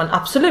händer som man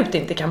absolut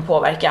inte kan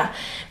påverka.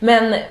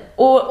 Men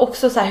och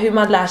också så här, hur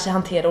man lär sig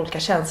hantera olika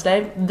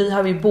känslor. Vi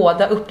har ju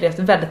båda upplevt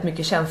väldigt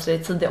mycket känslor i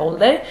tidig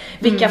ålder.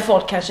 Vilka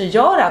folk kanske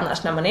gör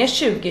annars när man är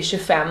 20,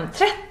 25,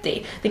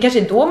 30. Det kanske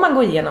är då man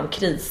går igenom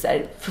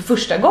kriser för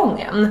första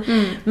gången.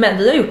 Men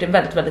vi har gjort det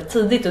väldigt, väldigt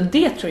tidigt, och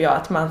det tror jag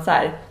att man så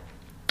här,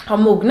 har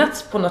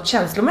mognats på något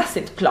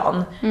känslomässigt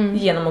plan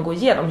genom att gå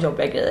igenom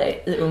jobbiga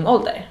grejer i ung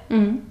ålder.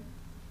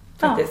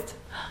 Faktiskt.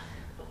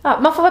 Ja,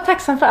 man får vara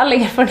tacksam för alla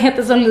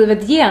erfarenheter som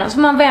livet ger. Så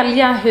man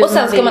välja hur man vill. Och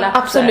sen ska man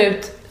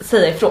absolut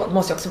säga ifrån,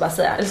 måste jag också bara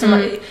säga.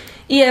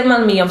 Är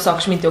man med om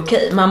saker som inte är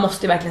okej, man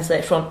måste ju verkligen säga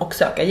ifrån och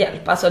söka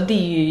hjälp. Alltså det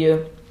är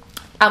ju,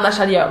 annars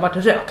hade jag varit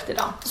rökt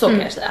idag, så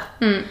kan jag säga.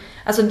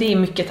 Alltså det är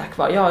mycket tack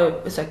vare, jag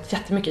har sökt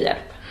jättemycket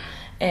hjälp.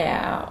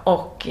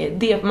 Och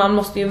det, man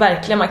måste ju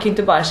verkligen, man kan ju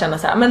inte bara känna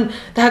så här, men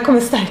det här kommer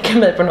stärka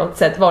mig på något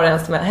sätt, vad det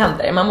än som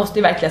händer. Man måste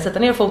ju verkligen sätta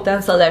ner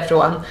foten, säga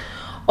ifrån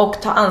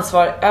och ta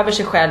ansvar över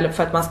sig själv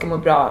för att man ska må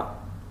bra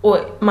Och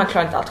man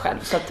klarar inte allt själv.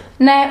 Så att...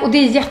 Nej, och det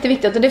är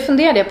jätteviktigt. Och det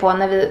funderade jag på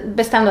när vi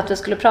bestämde att vi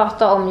skulle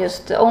prata om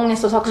just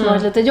ångest och saker som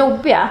varit lite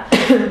jobbiga.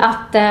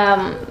 Att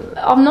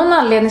av någon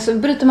anledning så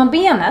bryter man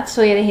benet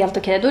så är det helt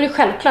okej. Då är det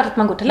självklart att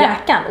man går till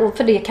läkaren. Och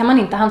för det kan man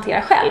inte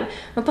hantera själv.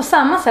 Men på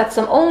samma sätt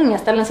som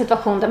ångest eller en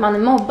situation där man är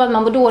mobbad,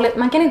 man mår dåligt.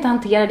 Man kan inte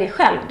hantera det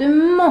själv. Du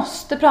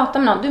måste prata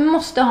med någon. Du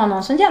måste ha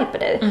någon som hjälper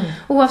dig.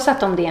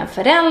 Oavsett om det är en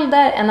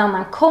förälder, en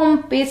annan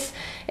kompis,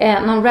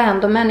 någon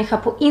random människa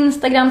på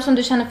Instagram som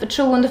du känner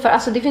förtroende för.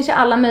 Alltså det finns ju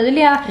alla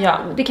möjliga. Ja.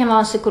 Det kan vara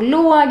en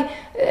psykolog.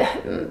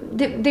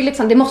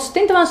 Det måste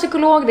inte vara en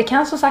psykolog. Det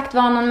kan som sagt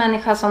vara någon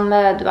människa som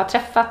du har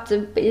träffat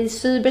i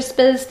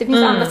cyberspace. Det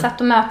finns andra sätt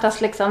att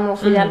mötas liksom, och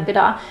få hjälp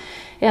idag.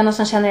 Någon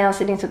som känner igen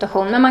sig i din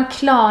situation. Men man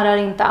klarar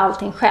inte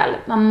allting själv.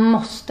 Man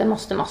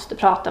måste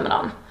prata med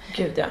någon.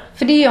 Gud, ja.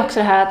 För det är ju också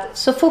det här att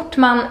så fort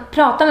man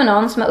pratar med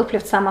någon som har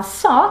upplevt samma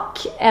sak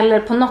eller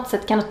på något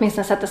sätt kan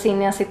åtminstone sätta sig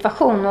in i en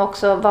situation och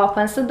också vara på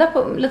en sida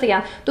på, lite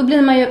grann, då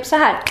blir man ju så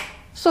här,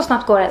 så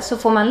snabbt går det, så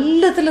får man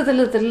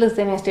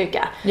lite mer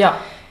styrka. Ja.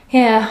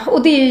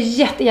 Och det är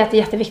ju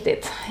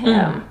jätteviktigt.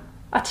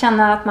 Att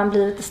känna att man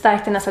blir lite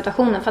stärkt i den här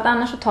situationen, för att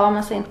annars så tar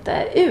man sig inte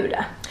ur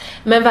det.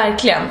 Men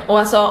verkligen. Och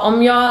alltså,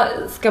 om jag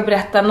ska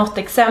berätta något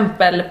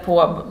exempel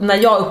på när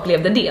jag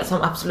upplevde det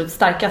som absolut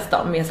starkast då,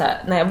 med så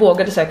här, när jag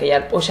vågade söka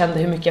hjälp och kände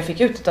hur mycket jag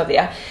fick ut av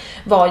det,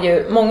 var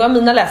ju, många av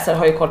mina läsare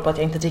har ju koll på att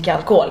jag inte dricker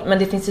alkohol, men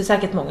det finns ju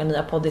säkert många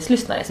nya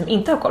poddislyssnare som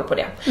inte har koll på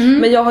det.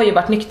 Men jag har ju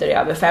varit nykter i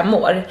över 5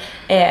 år,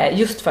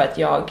 just för att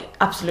jag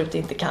absolut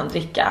inte kan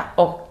dricka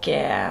och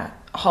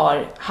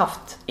har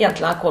haft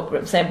egentligen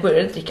alkoholproblem sen jag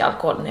började dricka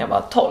alkohol när jag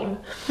var 12.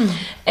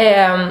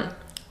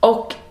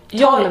 Och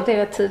 12, det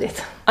är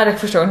tidigt. Ja, det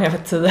förstår när jag var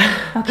 10.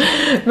 Okay.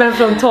 Men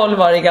från 12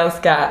 var det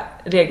ganska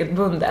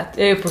regelbundet.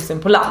 Jag är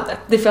uppvuxen på landet.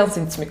 Det fanns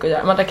inte så mycket att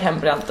göra. Man drack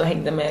hembränt och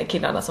hängde med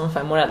killarna som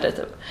 5 år äldre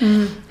typ.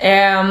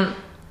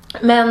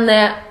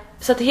 Men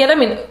så att hela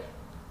min,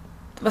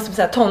 vad ska man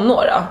säga,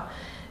 tonår då,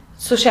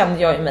 så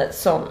kände jag mig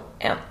som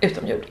en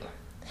utomjording.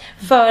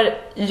 För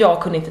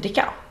jag kunde inte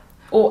dricka.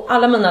 Och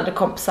alla mina andra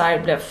kompisar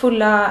blev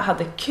fulla,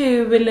 hade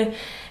kul,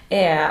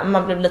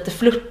 man blev lite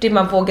flirtig,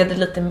 man vågade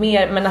lite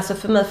mer. Men alltså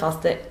för mig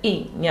fanns det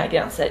inga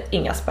gränser,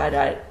 inga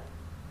spärrar,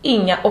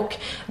 inga. Och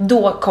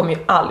då kom ju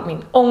all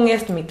min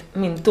ångest,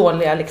 min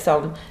dåliga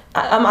liksom,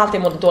 allt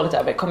jag mådde dåligt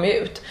över kom ju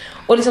ut.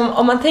 Och liksom,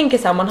 om man tänker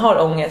så här, man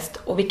har ångest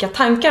och vilka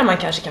tankar man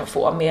kanske kan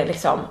få med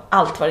liksom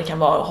allt vad det kan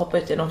vara, hoppa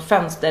ut genom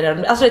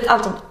fönster, alltså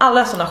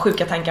alla sådana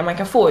sjuka tankar man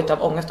kan få ut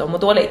av ångest och må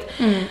dåligt.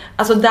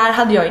 Alltså där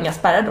hade jag inga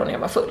spärrar då när jag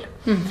var full.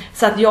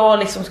 Så att jag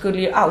liksom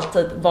skulle ju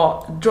alltid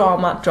vara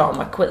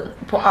drama queen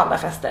på alla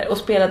fester och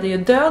spelade ju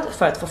död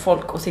för att få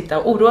folk att sitta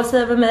och oroa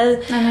sig över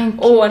mig.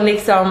 Och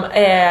liksom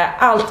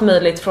allt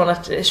möjligt, från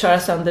att köra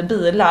sönder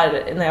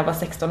bilar när jag var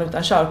 16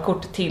 utan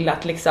körkort till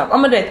att liksom, ja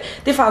men du vet,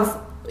 det fanns.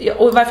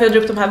 Och varför jag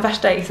drar upp de här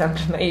värsta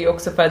exemplen är ju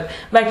också för att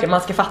verkligen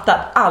man ska fatta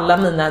att alla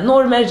mina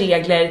normer,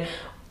 regler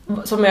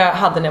som jag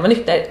hade när jag var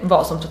nykter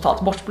var som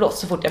totalt bortblåst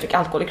så fort jag fick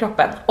alkohol i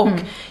kroppen. Och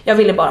jag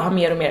ville bara ha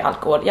mer och mer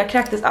alkohol. Jag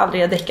kräktes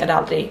aldrig, jag däckade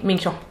aldrig. Min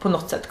kropp på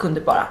något sätt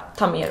kunde bara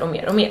ta mer och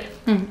mer och mer.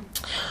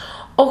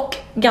 Och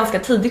ganska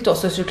tidigt då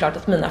så är det klart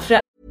att mina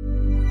föräldrar...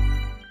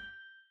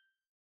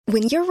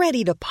 When you're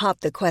ready to pop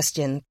the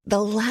question,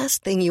 the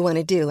last thing you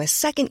want to do is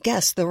second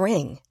guess the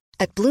ring.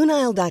 At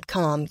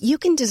BlueNile.com, you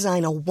can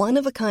design a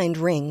one-of-a-kind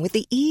ring with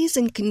the ease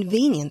and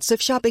convenience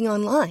of shopping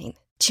online.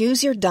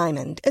 Choose your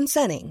diamond and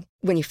setting.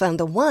 When you find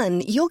the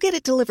one, you'll get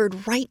it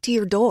delivered right to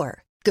your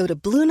door. Go to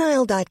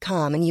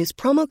BlueNile.com and use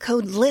promo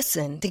code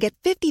LISTEN to get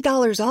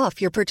 $50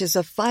 off your purchase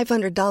of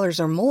 $500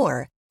 or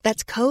more.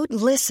 That's code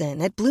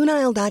LISTEN at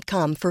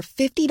BlueNile.com for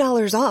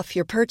 $50 off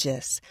your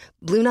purchase.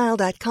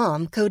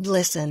 BlueNile.com, code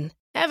LISTEN.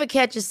 Ever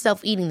catch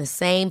yourself eating the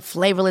same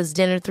flavorless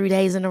dinner 3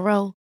 days in a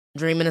row?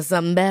 Dreaming of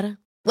something better?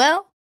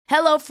 Well,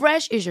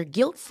 HelloFresh is your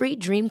guilt-free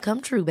dream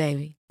come true,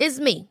 baby. It's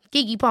me,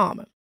 Keke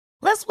Palmer.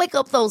 Let's wake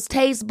up those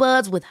taste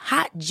buds with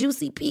hot,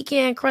 juicy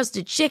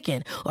pecan-crusted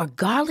chicken or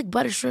garlic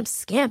butter shrimp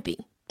scampi.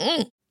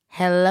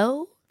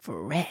 Hello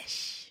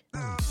Fresh.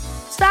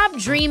 Stop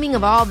dreaming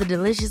of all the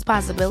delicious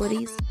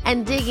possibilities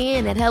and dig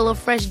in at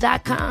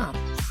HelloFresh.com.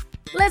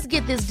 Let's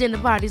get this dinner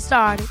party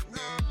started.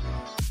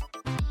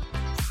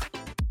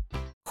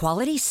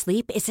 Quality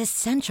sleep is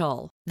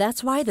essential.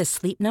 That's why the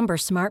Sleep Number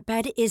Smart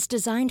Bed is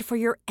designed for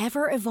your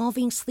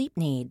ever-evolving sleep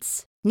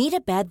needs. Need a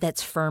bed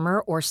that's firmer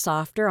or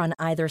softer on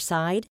either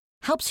side?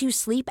 Helps you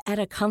sleep at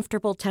a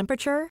comfortable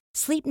temperature?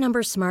 Sleep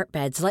Number Smart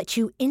Beds let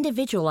you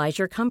individualize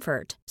your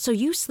comfort, so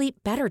you sleep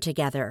better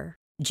together.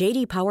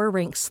 J.D. Power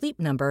ranks Sleep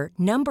Number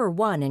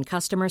 #1 in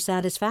customer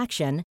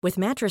satisfaction with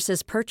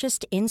mattresses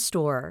purchased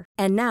in-store.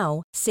 And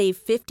now, save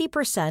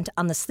 50%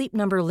 on the Sleep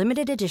Number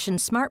Limited Edition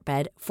Smart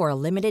Bed for a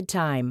limited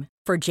time.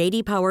 For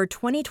JD Power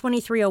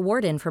 2023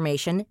 award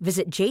information,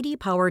 visit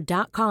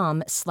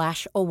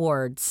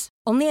jdpower.com/awards.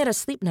 Only at a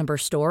Sleep Number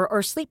store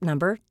or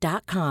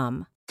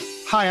sleepnumber.com.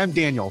 Hi, I'm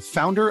Daniel,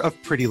 founder of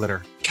Pretty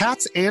Litter.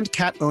 Cats and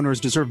cat owners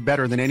deserve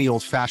better than any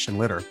old-fashioned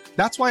litter.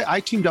 That's why I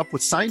teamed up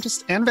with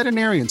scientists and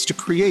veterinarians to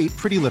create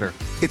Pretty Litter.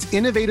 Its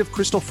innovative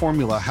crystal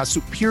formula has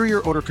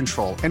superior odor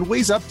control and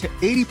weighs up to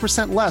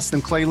 80% less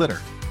than clay litter.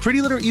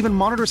 Pretty Litter even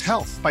monitors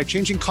health by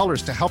changing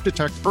colors to help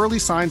detect early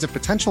signs of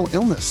potential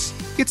illness.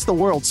 It's the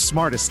world's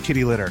smartest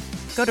kitty litter.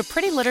 Go to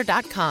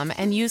prettylitter.com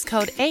and use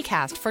code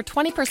ACAST for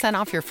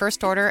 20% off your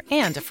first order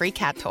and a free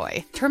cat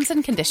toy. Terms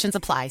and conditions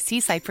apply.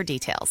 See site for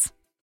details.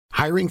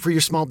 Hiring for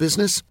your small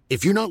business?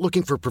 If you're not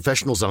looking for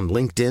professionals on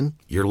LinkedIn,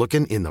 you're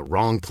looking in the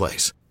wrong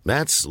place.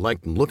 That's like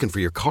looking for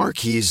your car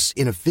keys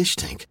in a fish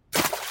tank.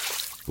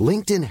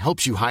 LinkedIn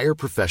helps you hire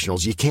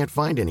professionals you can't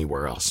find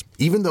anywhere else,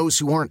 even those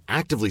who aren't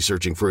actively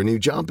searching for a new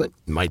job but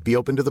might be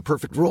open to the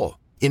perfect role.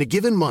 In a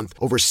given month,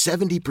 over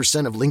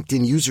 70% of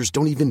LinkedIn users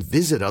don't even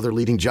visit other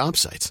leading job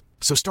sites.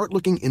 So start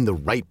looking in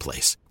the right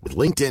place. With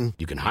LinkedIn,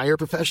 you can hire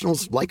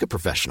professionals like a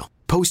professional.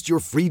 Post your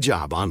free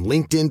job on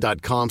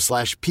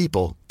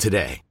linkedin.com/people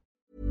today.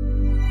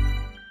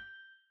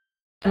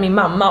 Min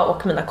mamma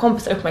och mina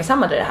kompisar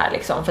uppmärksammade det här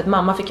liksom, för att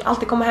mamma fick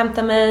alltid komma och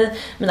hämta mig,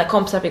 mina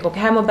kompisar fick åka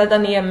hem och bädda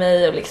ner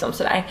mig och liksom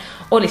sådär.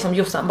 Och liksom,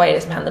 Jossan, vad är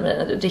det som händer med dig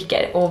när du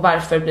dricker? Och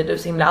varför blir du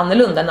så himla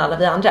annorlunda än alla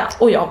vi andra?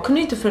 Och jag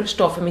kunde inte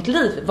förstå för mitt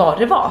liv vad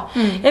det var.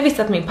 Jag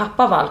visste att min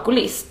pappa var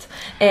alkoholist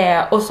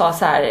och sa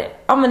så här: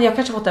 ja men jag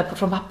kanske fått det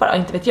från pappa då,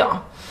 inte vet jag.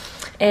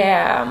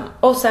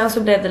 Och sen så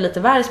blev det lite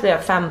värre, så blev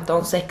jag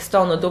 15,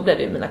 16 och då blev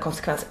ju mina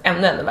konsekvenser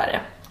ännu värre.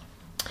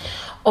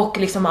 Och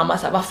liksom mamma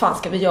sa, vad fan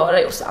ska vi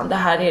göra, Jossan? Det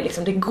här är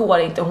liksom, det går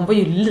inte. Hon var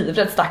ju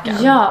livrädd, stackarn.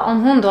 Ja,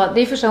 om hon då,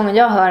 det är första gången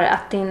jag hör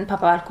att din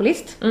pappa var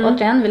alkoholist.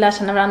 Återigen, vi lär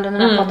känna varandra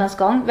under den här poddens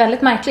gång.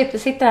 Väldigt märkligt, vi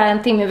sitter här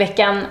en timme i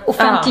veckan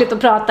offentligt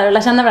och pratar och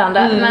lär känna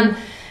varandra. Men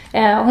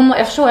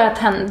jag förstår att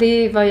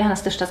det var ju hennes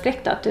största skräck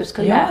då, att du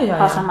skulle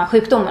ha samma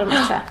sjukdom, eller vad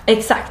man säger.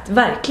 Exakt,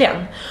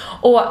 verkligen.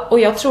 Och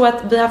jag tror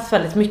att vi har haft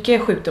väldigt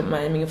mycket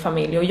sjukdomar i min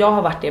familj, och jag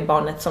har varit det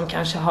barnet som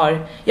kanske jag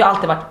har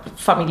alltid varit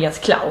familjens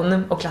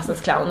clown och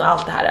klassens clown och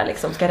allt det här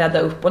liksom, ska rädda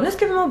upp och nu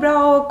ska vi må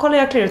bra och kolla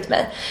jag klär ut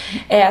mig.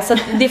 Så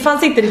det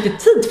fanns inte riktigt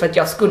tid för att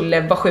jag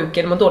skulle vara sjuk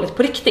eller må dåligt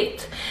på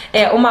riktigt.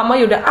 Och mamma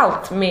gjorde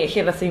allt med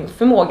hela sin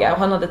förmåga, och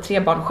han hade 3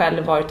 barn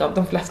själv, varit av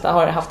de flesta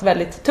har haft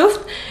väldigt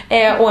tufft,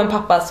 och en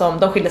pappa som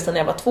de skilde sig när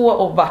jag var 2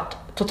 och vart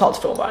totalt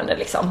frånvarande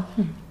liksom.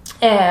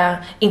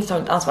 Inte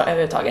tagit ansvar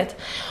överhuvudtaget.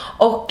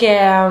 Och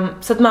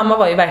så att mamma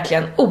var ju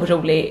verkligen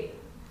orolig,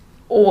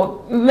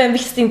 men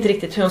visste inte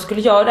riktigt hur hon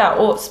skulle göra.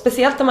 Och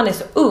speciellt när man är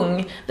så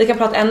ung, vi kan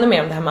prata ännu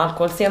mer om det här med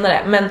alkohol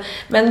senare,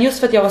 men just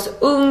för att jag var så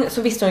ung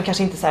så visste hon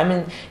kanske inte så här,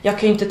 men jag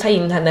kan ju inte ta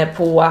in henne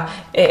på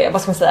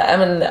vad ska man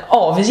säga,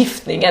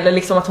 avgiftning, eller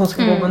liksom att hon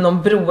skulle gå med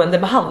någon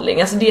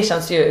beroendebehandling. Alltså det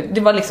känns ju,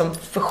 det var liksom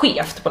för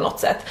skevt på något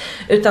sätt.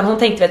 Utan hon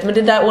tänkte, men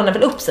det där ordnar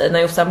väl upp sig när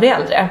Jossan blir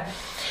äldre.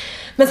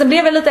 Men sen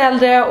blev jag lite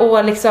äldre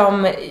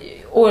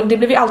och det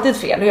blev ju alltid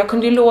fel. Och jag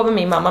kunde ju lova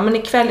min mamma, men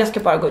ikväll jag ska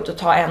bara gå ut och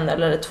ta 1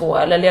 eller 2.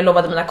 Eller jag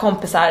lovade mina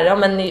kompisar, ja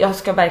men jag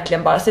ska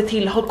verkligen bara se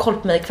till, håll koll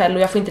på mig ikväll.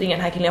 Och jag får inte ringa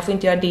den här killen, jag får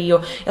inte göra det.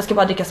 Och jag ska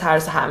bara dricka så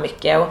här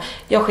mycket. Och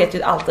jag sket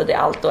ju alltid i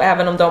allt. Och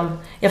även om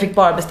jag fick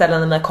bara beställa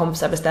när mina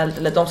kompisar beställde,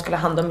 eller de skulle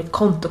ha hand om mitt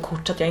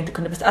kontokort så att jag inte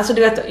kunde beställa. Alltså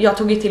du vet, jag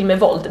tog ju till mig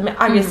våld. Med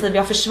aggressiv,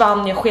 jag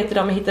försvann, jag sket i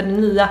dem, jag hittade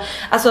nya.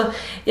 Alltså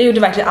jag gjorde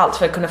verkligen allt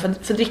för att kunna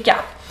få dricka.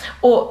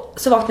 Och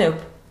så vaknade jag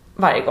upp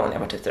varje gång jag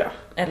varit ute då,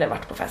 eller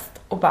varit på fest,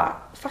 och bara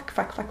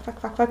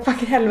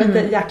fuck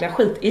helvete, jäkla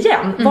skit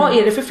igen. Vad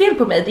är det för fel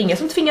på mig? Det är ingen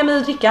som tvingar mig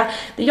att dricka.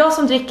 Det är jag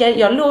som dricker,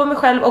 jag lovar mig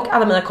själv och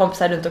alla mina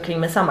kompisar runt omkring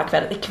mig samma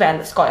kväll. Ikväll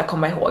ska jag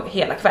komma ihåg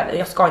hela kvällen.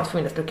 Jag ska inte få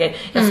minnesluckor,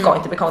 jag ska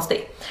inte bli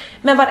konstig.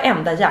 Men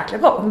varenda jäkla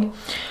gång.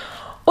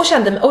 Och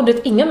kände mig, och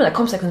det ingen av mina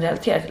kompisar kunde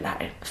relatera till det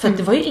här. För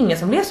det var ju ingen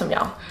som blev som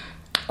jag.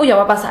 Och jag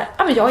var bara så här,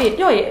 men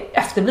jag är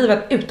efterbliven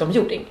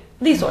utomjording.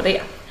 Det är så det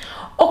är.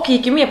 Och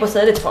gick ju med på att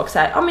säga det till folk så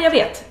här, ja men jag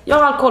vet, jag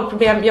har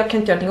alkoholproblem, jag kan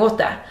inte göra någonting åt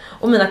det.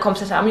 Och mina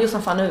kompisar säger, men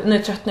Jossan, fan nu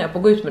tröttnar jag på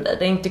att gå ut med dig,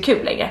 det är inte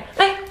kul längre.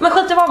 Nej, men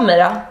skit av mig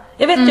då.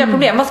 Jag vet att jag har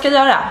problem, vad ska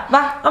jag göra?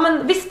 Va? Ja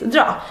men visst,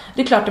 dra.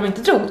 Det är klart de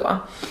inte drog då.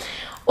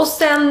 Och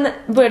sen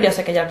började jag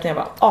söka hjälp när jag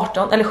var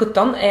 18 eller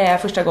 17.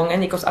 Första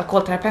gången gick hos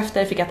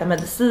alkoholterapeuter, fick äta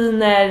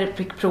mediciner,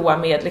 fick prova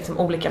med liksom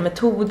olika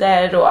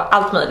metoder och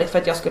allt möjligt för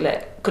att jag skulle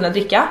kunna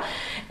dricka.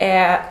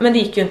 Men det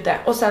gick ju inte.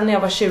 Och sen när jag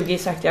var 20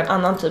 sökte jag en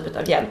annan typ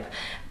av hjälp,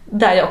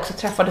 där jag också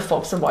träffade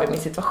folk som var i min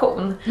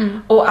situation.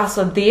 Och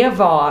alltså det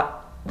var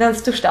den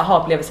största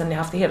aha-upplevelsen jag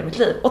haft i hela mitt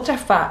liv. Att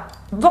träffa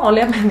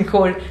vanliga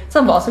människor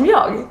som var som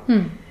jag.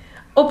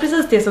 Och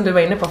precis det som du var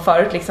inne på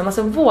förut liksom,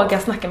 alltså våga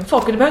snacka med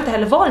folk. Och det behöver inte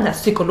heller vara den här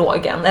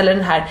psykologen eller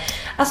den här,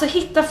 alltså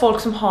hitta folk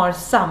som har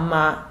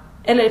samma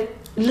eller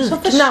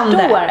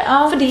liknande.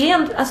 Ja. För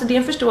det är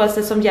en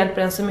förståelse som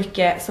hjälper en så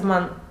mycket som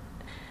man.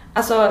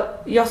 Alltså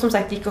jag som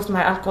sagt gick hos de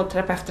här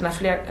alkoholterapeuterna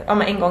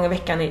en gång i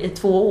veckan i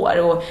 2 år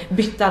och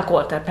bytte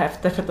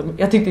alkoholterapeuter för att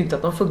jag tyckte inte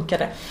att de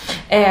funkade.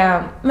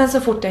 Men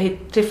så fort jag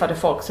träffade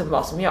folk som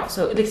var som jag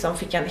så liksom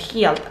fick jag en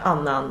helt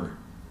annan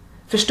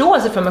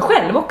förståelse för mig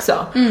själv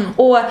också.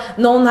 Och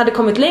någon hade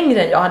kommit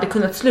längre än jag, hade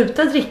kunnat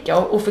sluta dricka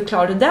och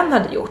förklara hur den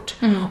hade gjort.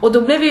 Och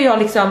då blev ju jag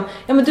liksom,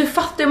 ja men du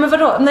fattar ju, men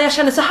vadå? När jag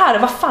känner så här,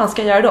 vad fan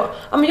ska jag göra då?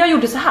 Ja men jag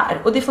gjorde så här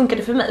och det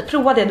funkade för mig.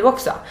 Prova det du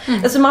också.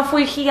 Alltså man får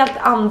ju helt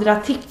andra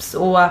tips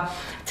och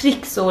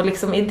tricks och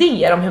liksom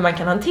idéer om hur man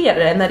kan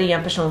hantera det när det är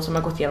en person som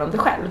har gått igenom det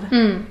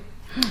själv.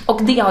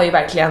 Och det har ju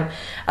verkligen,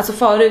 alltså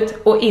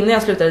förut och innan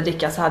jag slutade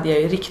dricka så hade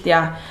jag ju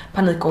riktiga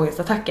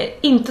panikångestattacker.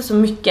 Inte så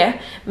mycket,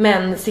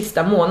 men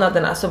sista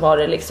månaderna så var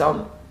det liksom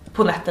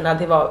på nätterna,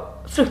 det var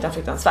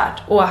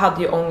fruktansvärt. Och jag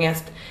hade ju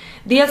ångest.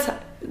 Dels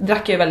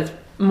drack jag ju väldigt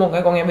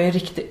många gånger, jag var ju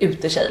riktigt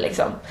ute tjej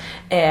liksom.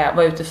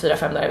 Var ute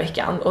 4-5 dagar i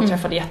veckan och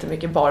träffade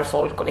jättemycket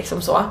barfolk och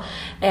liksom så.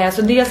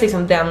 Så dels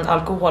liksom den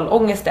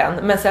alkoholångesten,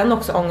 men sen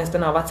också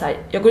ångesten av att så här,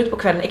 jag går ut på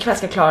kvällen, ikväll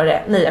ska jag klara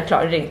det, nej jag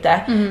klarar det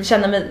inte.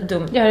 Känner mig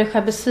dum. Gör dig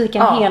själv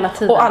besviken hela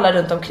tiden. Och alla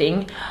runt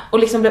omkring. Och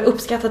liksom blev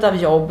uppskattad av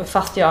jobb,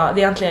 fast det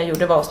egentligen jag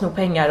gjorde var att sno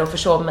pengar och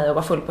försov mig och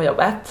var full på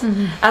jobbet.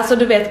 Alltså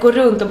du vet, gå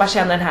runt och bara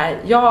känna den här,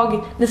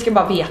 ni ska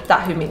bara veta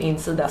hur min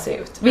insida ser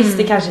ut. Visst,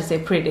 det kanske ser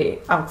pretty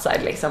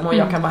outside liksom, och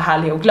jag kan vara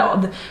härlig och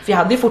glad. För jag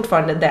hade ju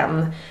fortfarande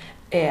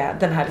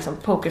den här liksom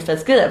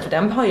pokerface-grejen, för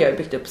den har jag ju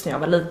byggt upp sedan jag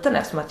var liten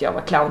eftersom att jag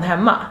var clown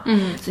hemma.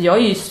 Så jag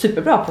är ju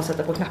superbra på att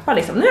sätta på knappar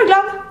liksom. Nu är jag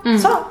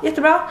glad, så,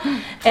 jättebra.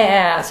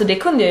 Så det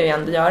kunde jag ju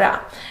ändå göra.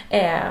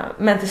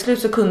 Men till slut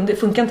så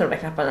funkar inte de där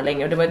knapparna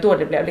längre, och det var ju då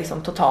det blev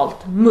liksom totalt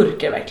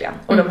mörker verkligen.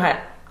 Och de här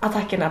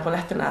attackerna på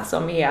nätterna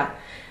som det är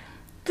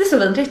så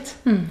vidrigt.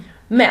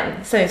 Men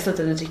sen jag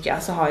slutade dricka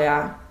så har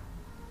jag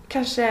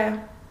kanske,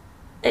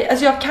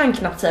 alltså jag kan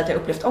knappt säga att jag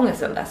upplevt ångest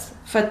sedan dess.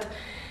 För att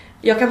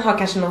jag kan ha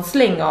kanske någon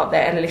släng av det,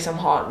 eller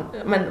liksom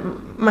men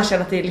man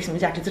känner att det är liksom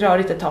jäkligt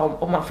rörigt ett tag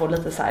och man får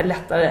lite så här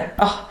lättare,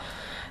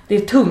 det är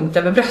tungt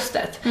över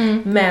bröstet.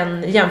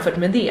 Men jämfört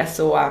med det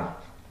så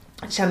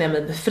känner jag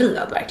mig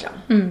befriad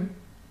verkligen.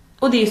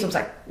 Och det är ju som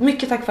sagt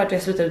mycket tack för att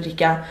jag slutade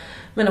dricka,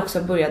 men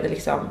också började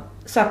liksom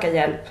söka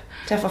hjälp,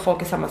 träffa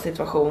folk i samma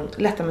situation,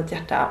 lätta mitt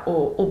hjärta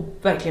och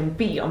verkligen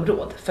be om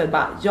råd, för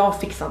bara jag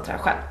fixar inte det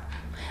här själv.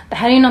 Det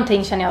här är ju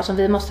någonting, känner jag, som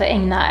vi måste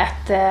ägna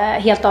ett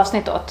helt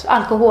avsnitt åt.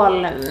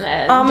 Alkohol,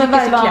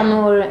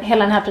 dryckesvanor,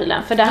 hela den här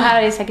prylen. För det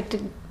här är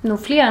säkert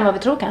nog fler än vad vi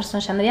tror kanske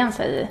som känner igen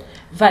sig i.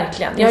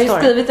 Verkligen. Jag har ju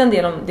skrivit en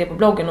del om det på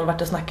bloggen och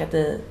varit och snackat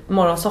i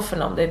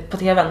morgonsofferna om det på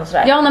tv:n och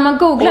sådär. Ja, när man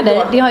googlar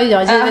dig, det har ju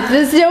jag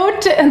givetvis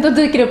gjort, då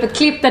dyker det upp ett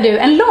klipp där du,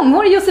 en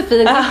långhårig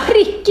Josefin i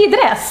prickig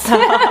dress,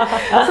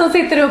 som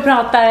sitter och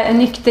pratar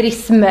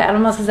nykterism, eller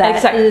vad man ska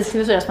säga, i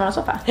TV4s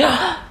morgonsoffa. Ja.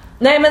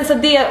 Nej, men så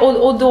det,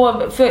 och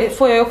då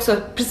får jag också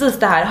precis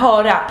det här,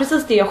 höra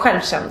precis det jag själv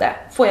kände,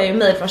 får jag ju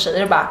mejl från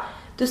tjejer och bara,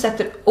 du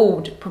sätter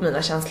ord på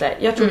mina känslor.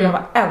 Jag trodde jag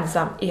var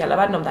ensam i hela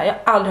världen om det här. Jag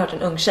har aldrig hört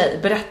en ung tjej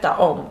berätta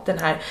om den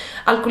här.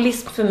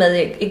 Alkoholism för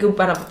mig är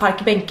gubbarna på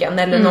parkbänken,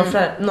 eller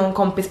någon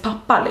kompis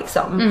pappa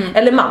liksom.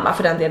 Eller mamma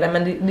för den delen,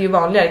 men det är ju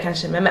vanligare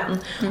kanske med män.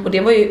 Och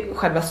det var ju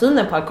själva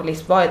synen på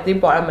alkoholism, var att det är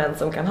bara män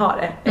som kan ha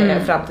det.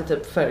 Fram till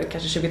typ för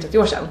kanske 20-30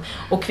 år sedan.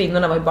 Och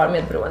kvinnorna var ju bara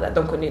medberoende.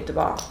 De kunde ju inte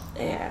vara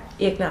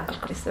egna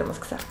alkoholister, om man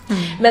ska säga.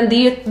 Men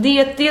det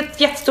är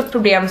ett jättestort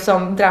problem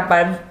som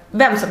drabbar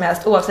vem som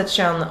helst, oavsett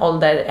kön,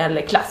 ålder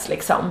eller klass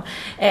liksom.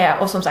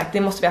 Och som sagt,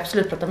 det måste vi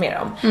absolut prata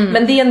mer om.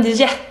 Men det är en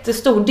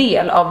jättestor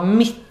del av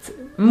mitt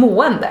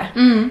mående.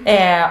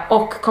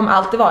 Och kommer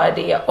alltid vara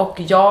det. Och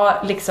jag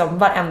liksom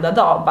varenda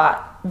dag bara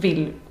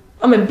vill,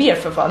 men ber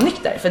för att vara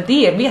nykter. För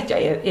det vet jag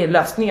är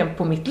lösningen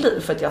på mitt liv,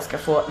 för att jag ska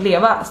få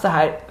leva så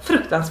här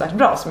fruktansvärt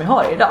bra som jag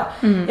har idag.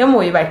 Jag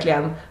mår ju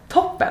verkligen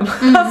toppen.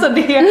 Alltså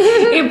det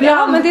är ibland,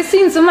 ja, men det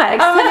syns och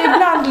märks. Ja, men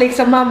ibland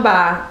liksom man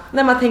bara,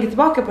 när man tänker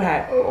tillbaka på det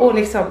här, och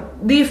liksom,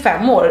 det är ju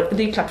 5 år,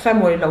 det är ju klart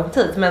 5 år är lång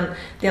tid, men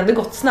det har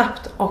ändå gått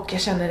snabbt, och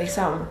jag känner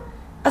liksom,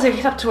 alltså jag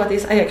kan knappt tro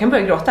att jag kan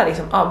börja gråta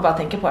liksom, bara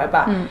tänka på det.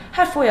 Bara,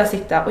 här får jag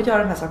sitta och göra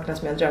de här sakerna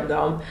som jag drömde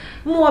om.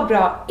 Må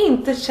bra,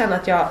 inte känna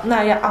att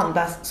när jag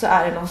andas så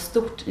är det någon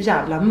stort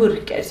jävla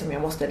mörker som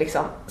jag måste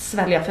liksom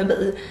svälja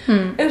förbi.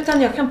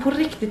 Utan jag kan på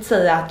riktigt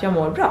säga att jag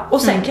mår bra.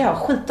 Och sen kan jag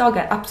ha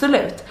skitdagar,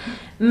 absolut.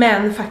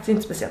 Men faktiskt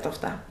inte speciellt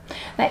ofta.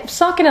 Nej,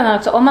 saken är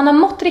alltså, om man har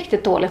mått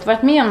riktigt dåligt,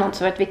 varit med om något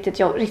som varit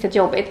riktigt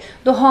jobbigt,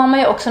 då har man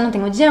ju också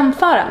någonting att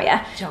jämföra med.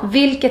 Ja.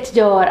 Vilket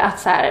gör att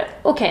så här,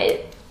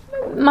 okej,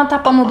 man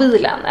tappar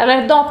mobilen,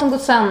 eller datorn går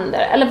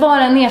sönder, eller vad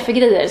det är för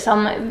grejer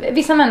som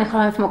vissa människor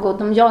har en förmåga att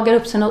de jagar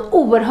upp sig något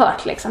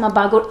oerhört liksom, man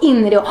bara går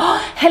in i det och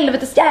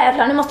helvetes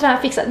jävlar, nu måste det här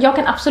fixa. Jag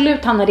kan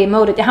absolut hamna i det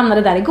modet. Jag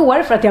hamnade där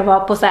igår för att jag var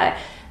på så här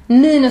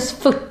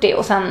 -40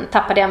 och sen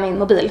tappade jag min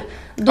mobil.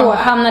 Då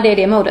hamnade jag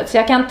i det modet. Så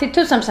jag kan till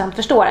 1000%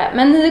 förstå det.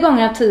 Men 9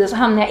 gånger av 10 så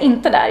hamnar jag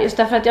inte där, just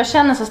därför att jag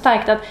känner så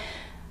starkt att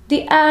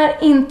det är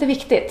inte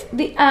viktigt.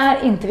 Det är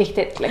inte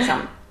viktigt liksom.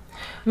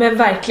 Men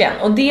verkligen,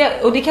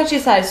 och det kanske är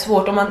så här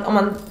svårt om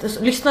man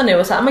lyssnar nu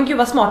och säger, men gud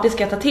vad smart, det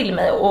ska jag ta till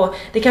mig, och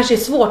det kanske är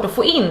svårt att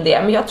få in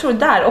det, men jag tror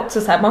där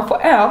också så här, man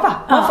får öva.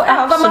 Man får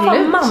öva, man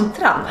får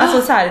mantran.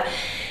 Alltså så här,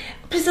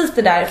 precis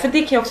det där, för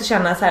det kan jag också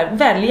känna så här,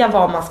 välja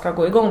vad man ska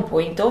gå igång på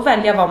och inte, och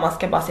välja vad man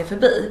ska bara se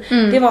förbi.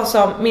 Det var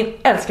som min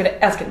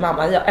älskade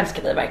mamma, jag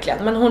älskar dig verkligen,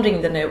 men hon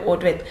ringde nu och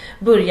du vet,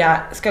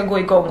 ska gå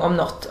igång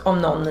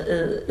om någon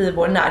i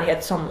vår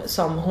närhet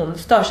som hon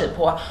stör sig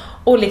på,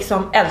 och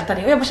liksom ältar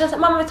det, och jag bara känner så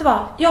här, mamma vet du vad,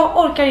 jag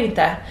orkar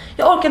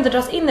inte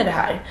dras in i det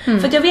här,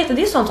 för att jag vet att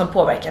det är sånt som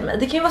påverkar mig.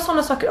 Det kan ju vara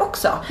sådana saker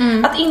också,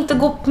 att inte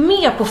gå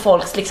med på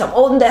folks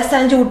liksom,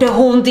 sen gjorde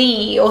hon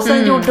det och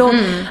sen gjorde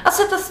hon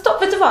alltså sätta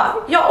stopp, vet du vad,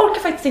 jag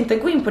orkar faktiskt inte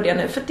gå in på det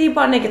nu, för det är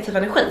bara negativ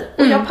energi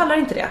och jag pallar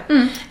inte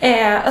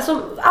det. Alltså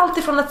allt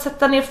ifrån att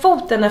sätta ner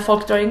foten när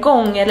folk drar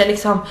igång, eller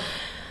liksom,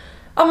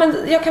 ja men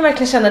jag kan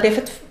verkligen känna det,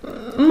 för att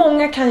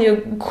många kan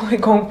ju gå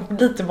igång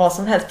på lite vad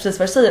som helst, precis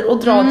vad du säger,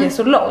 och dra det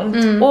så långt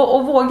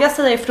och våga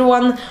säga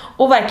ifrån,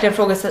 och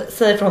verkligen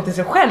säga ifrån till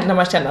sig själv när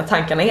man känner att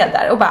tankarna är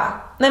där, och bara,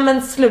 nej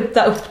men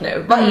sluta upp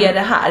nu, vad är det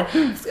här?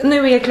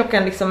 Nu är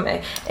klockan liksom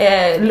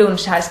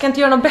lunch här, ska jag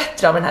inte göra något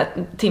bättre av den här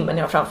timmen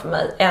jag har framför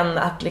mig än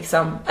att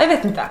liksom, jag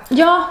vet inte.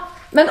 Ja,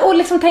 men och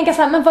liksom tänka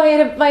så här, men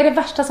vad är det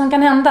värsta som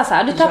kan hända så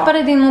här? Du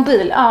tappade din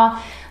mobil,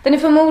 den är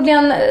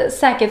förmodligen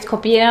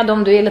säkerhetskopierad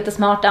om du är lite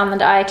smart och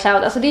använder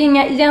iCloud. Alltså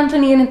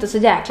egentligen är det inte så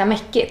jäkla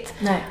mäckigt.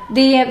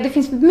 Nej. Det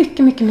finns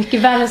mycket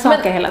värre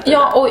saker hela tiden.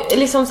 Ja, och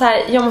liksom så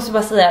här, jag måste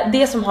bara säga,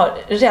 det som har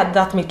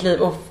räddat mitt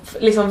liv och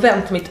liksom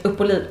vänt mitt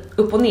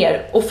upp och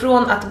ner, och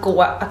från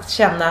att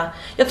känna,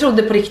 jag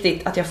trodde på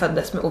riktigt att jag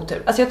föddes med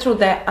otur. Alltså jag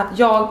trodde att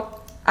jag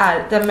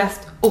är den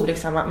mest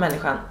olycksamma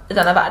människan i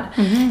denna värld,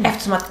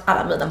 eftersom att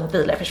alla mina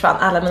mobiler försvann,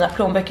 alla mina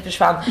plånböcker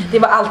försvann, det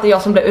var alltid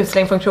jag som blev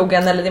utslängd från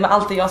krogen, eller det var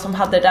alltid jag som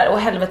hade det där, och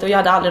helvete, och jag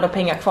hade aldrig några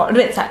pengar kvar, du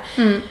vet så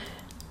här.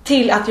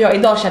 Till att jag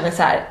idag känner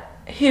så här,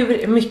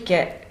 hur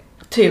mycket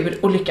tur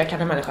och lycka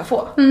kan en människa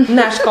få?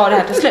 När ska det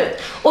här ta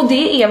slut? Och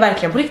det är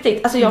verkligen på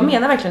riktigt. Alltså jag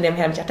menar verkligen det med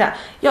hela mitt hjärta.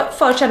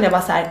 Förut kände jag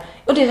bara så här,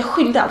 och det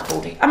skylde allt på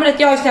olycka. Ja men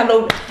jag har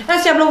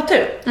så jävla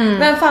otur.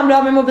 Men fan blev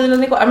av med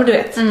mobilen igår? Ja men du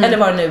vet, eller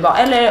vad det nu var.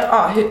 Eller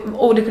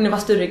och det kunde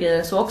vara större grejer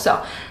än så också.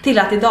 Till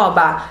att idag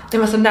bara, det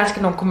var så, när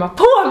ska någon komma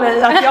på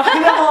mig att jag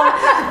har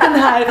den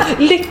här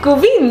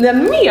lyckovinden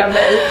med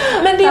mig?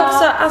 Men det är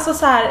också, alltså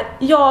så här,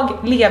 jag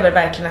lever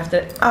verkligen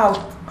efter allt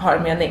har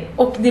en mening.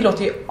 Och det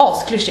låter ju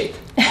asklyschigt.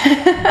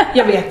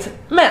 Jag vet.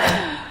 Men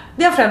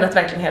det har förändrat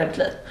verkligen hela mitt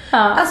liv.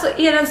 Alltså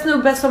är det en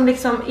snubbe som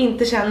liksom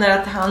inte känner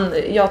att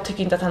jag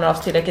tycker inte att han har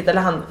haft tillräckligt,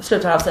 eller han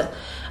slutar av sig.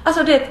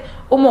 Alltså det,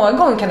 och många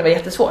gånger kan det vara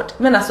jättesvårt.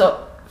 Men alltså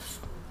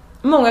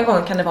många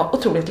gånger kan det vara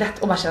otroligt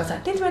lätt att bara känna så här,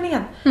 det är inte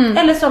meningen.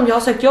 Eller som jag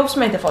har sökt jobb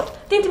som jag inte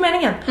fått, det är inte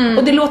meningen.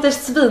 Och det låter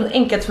svin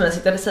enkelt för mig att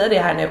sitta och säga det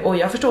här nu, och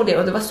jag förstår det,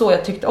 och det var så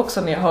jag tyckte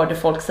också när jag hörde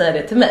folk säga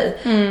det till mig.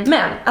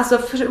 Men alltså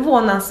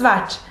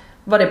förvånansvärt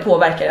vad det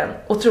påverkar en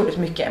otroligt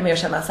mycket, men jag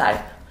känner så här,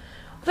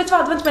 vet du vad,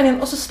 det var inte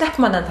meningen, och så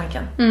släpper man den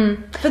tanken.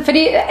 För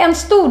det är en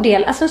stor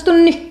del, alltså en stor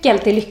nyckel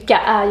till lycka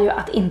är ju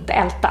att inte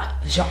älta.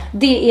 Ja.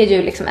 Det är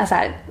ju liksom en så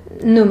här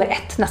nummer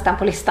 1 nästan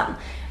på listan.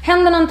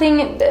 Händer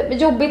någonting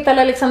jobbigt,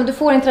 eller liksom du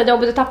får inte det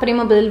jobbet, du tappar din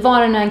mobil,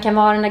 vad det nu än kan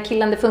vara, den där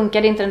killen, det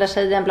funkar inte, den där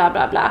tjejen, bla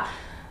bla bla.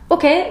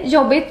 Okej,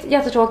 jobbigt,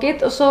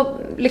 jättetråkigt, och så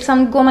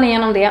liksom går man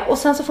igenom det, och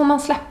sen så får man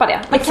släppa det.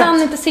 Man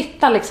kan inte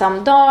sitta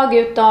liksom dag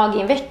ut, dag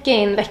in, vecka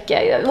in, vecka,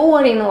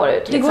 år in, år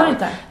ut. Liksom. Det går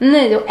inte.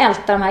 Nej, och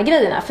älta de här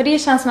grejerna. För det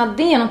känns som att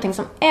det är någonting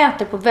som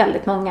äter på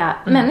väldigt många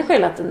människor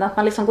hela tiden. Att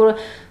man liksom går och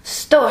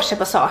stör sig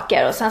på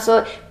saker, och sen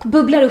så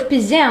bubblar upp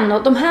igen.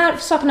 Och de här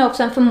sakerna har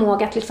också en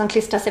förmåga att liksom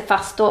klistra sig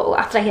fast och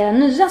attrahera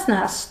nya såna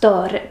här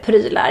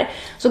störprylar.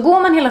 Så går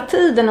man hela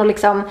tiden och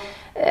liksom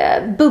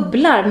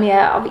bubblar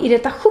av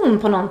irritation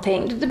på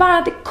någonting.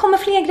 Det kommer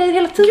fler grejer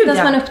hela tiden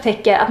som man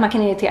upptäcker att man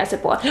kan irritera sig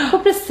på. På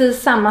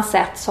precis samma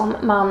sätt som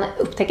man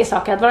upptäcker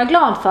saker att vara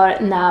glad för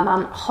när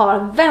man har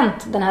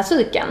vänt den här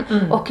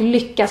cykeln och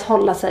lyckas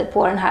hålla sig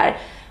på den här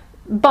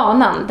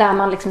banan där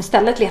man liksom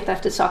istället letar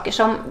efter saker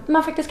som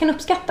man faktiskt kan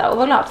uppskatta och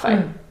vara glad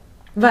för.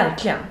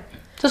 Verkligen.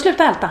 Så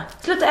sluta älta.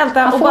 Sluta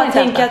älta och bara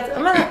tänka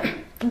att men,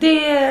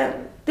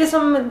 det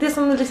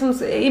som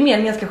liksom i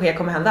meningen ska ske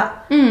kommer hända.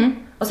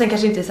 Och sen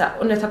kanske inte så här,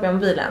 och nu tappar jag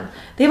mobilen.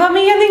 Det var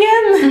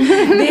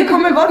meningen! Det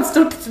kommer vara ett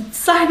stort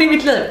sign i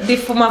mitt liv.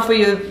 Man får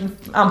ju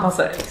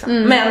anpassa det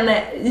liksom. Men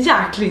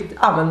jäkligt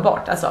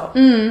användbart alltså.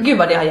 Gud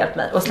vad det har hjälpt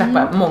mig att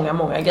släppa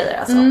många grejer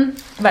alltså.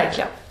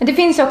 Verkligen. Men det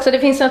finns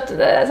ett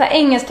så här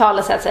engelskt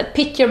talesätt, så här,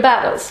 pick your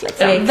battles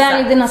liksom.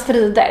 Välj dina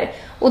strider.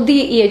 Och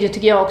det är ju,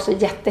 tycker jag också,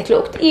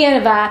 jätteklokt. Är det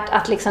värt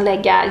att liksom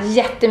lägga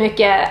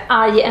jättemycket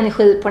arg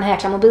energi på den här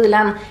jäkla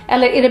mobilen?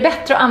 Eller är det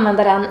bättre att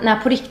använda den när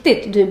på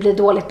riktigt du blir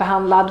dåligt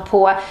behandlad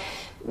på,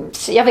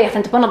 jag vet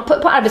inte,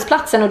 på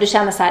arbetsplatsen, och du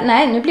känner så här: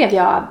 nej, nu blev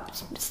jag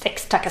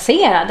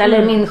sextrakasserad,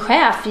 eller min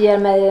chef ger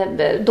mig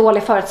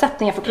dåliga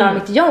förutsättningar för att klara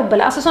mitt jobb,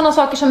 eller alltså sådana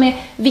saker som är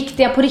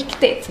viktiga på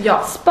riktigt.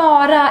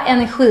 Spara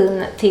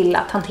energin till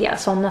att hantera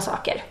sådana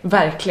saker.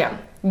 Verkligen.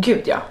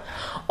 Gud ja.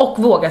 Och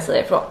våga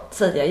säga ifrån.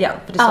 Säga igen,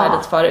 för det sa jag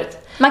lite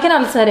förut. Man kan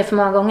aldrig säga det för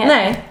många gånger.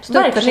 Nej,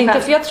 verkligen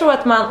inte. För jag tror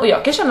att och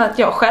jag kan känna att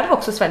jag själv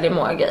också sväljer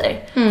många grejer.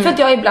 För att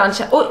jag ibland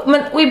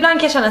och ibland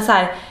kan jag känna så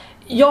här: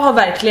 jag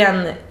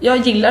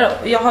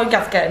har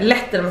ganska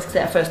lätt, eller man ska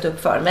säga, för att stå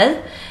upp för mig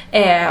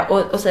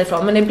och säga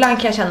ifrån, men ibland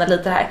kan jag känna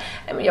lite här,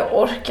 men jag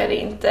orkar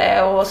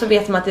inte, och så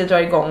vet man att det drar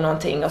igång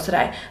någonting och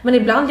sådär, men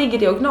ibland ligger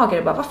det och gnager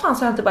och bara, vad fan,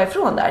 så jag inte bara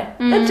ifrån där.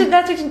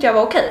 Det tyckte inte jag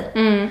var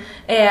okej.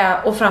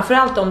 Och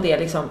framförallt om det är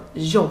liksom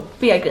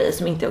jobbiga grejer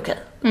som inte är okej,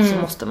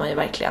 så måste man ju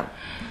verkligen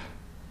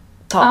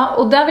Ja,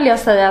 och där vill jag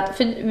säga att,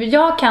 för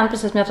jag kan,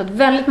 precis som jag tror att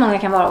väldigt många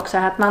kan vara också,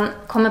 att man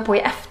kommer på i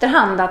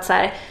efterhand att så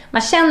här,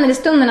 man känner i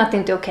stunden att det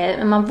inte är okej,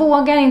 men man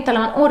vågar inte,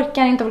 eller man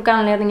orkar inte av olika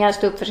anledningar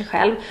stå upp för sig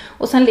själv,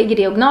 och sen ligger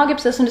det och gnager,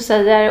 precis som du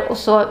säger, och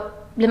så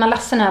blir man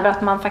ledsen över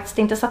att man faktiskt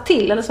inte sa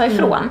till eller sa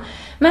ifrån.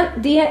 Men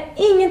det är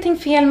ingenting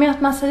fel med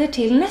att man säger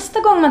till nästa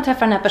gång man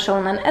träffar den här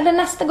personen, eller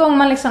nästa gång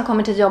man liksom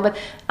kommer till jobbet.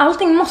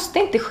 Allting måste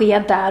inte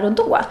ske där och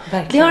då.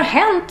 Verkligen. Det har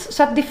hänt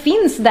så att det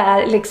finns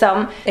där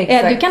liksom.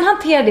 Du kan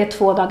hantera det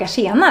 2 dagar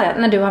senare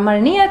när du har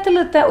marinerat det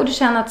lite och du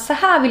känner att så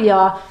här vill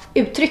jag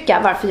uttrycka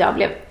varför jag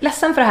blev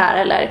ledsen för det här,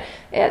 eller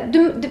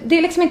det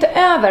är liksom inte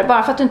över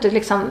bara för att du inte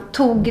liksom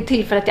tog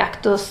tillfället i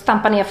akt och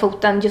stampade ner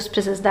foten just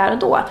precis där och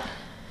då.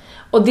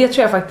 Och det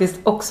tror jag faktiskt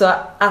också,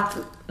 att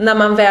när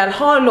man väl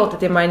har låtit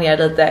det marinera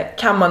lite,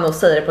 kan man nog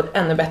säga det på ett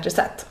ännu bättre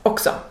sätt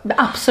också.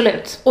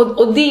 Absolut.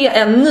 Och det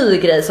är en ny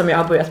grej som jag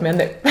har börjat med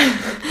nu.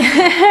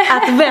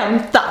 Att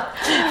vänta.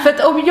 För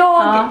att om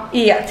jag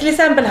är, till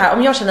exempel här,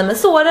 om jag känner mig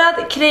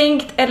sårad,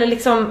 kränkt eller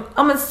liksom,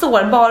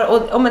 sårbar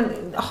och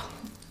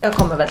jag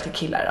kommer väl till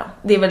killar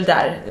då. Det är väl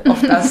där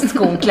oftast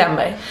skon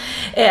klämmer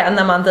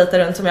när man dejtar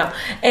runt som jag.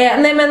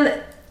 Nej men,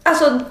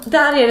 alltså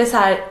där är det så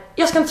här,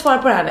 jag ska inte svara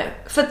på det här nu.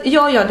 För att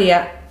jag gör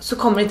det så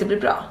kommer det inte bli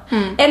bra.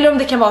 Eller om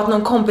det kan vara att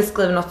någon kompis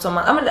skriver något som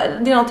man,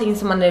 det är någonting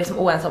som man är liksom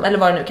oense om, eller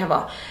vad det nu kan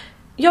vara.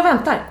 Jag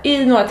väntar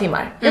i några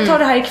timmar. Jag tar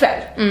det här ikväll.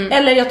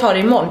 Eller jag tar det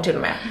imorgon till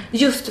och med.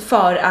 Just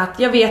för att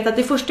jag vet att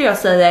det första jag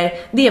säger,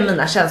 det är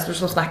mina känslor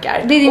som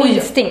snackar. Det är din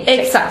instinkt.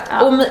 Exakt.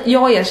 Ja. Och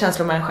jag är en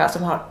känslomänniska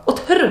som har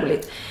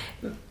otroligt,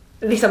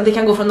 liksom, det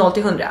kan gå från 0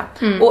 till 100.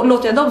 Och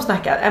låter jag dem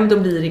snacka, då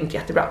blir det inte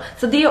jättebra.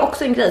 Så det är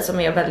också en grej som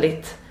är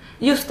väldigt,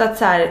 just att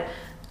så här,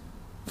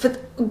 för att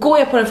går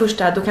jag på den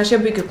första, då kanske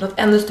jag bygger upp något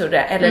ännu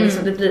större, eller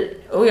liksom det blir,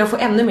 och jag får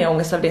ännu mer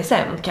ångest av det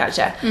sen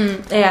kanske.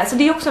 Så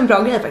det är också en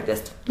bra grej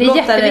faktiskt. Det är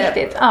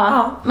jätteviktigt.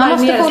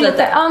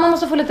 Man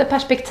måste få lite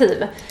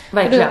perspektiv.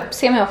 Verkligen. Då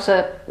ser man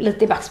också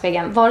lite i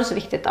backspegeln, var det så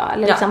viktigt då?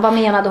 Eller liksom, vad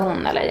menade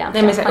hon eller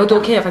egentligen? Nej, men, och då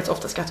kan jag faktiskt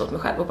ofta skratta åt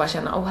mig själv och bara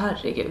känna,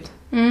 herregud.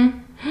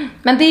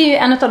 Men det är ju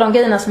en av de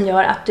grejerna som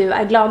gör att du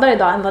är gladare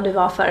idag än vad du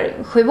var för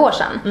 7 år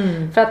sedan.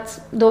 För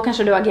att då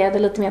kanske du agerade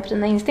lite mer på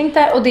dina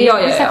instinkter. Och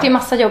det sätter ju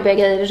massa jobbiga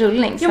grejer i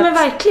rullning. Ja, men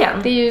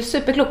verkligen. Det är ju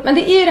superklokt. Men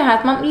det är ju det här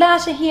att man lär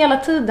sig hela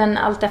tiden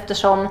allt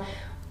eftersom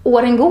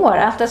åren går.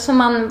 Allt eftersom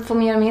man får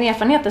mer och mer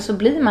erfarenheter så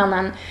blir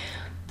man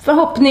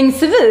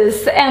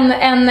förhoppningsvis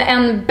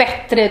en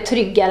bättre,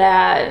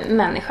 tryggare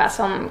människa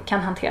som kan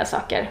hantera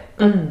saker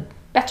på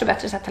bättre och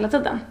bättre sätt hela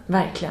tiden.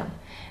 Verkligen.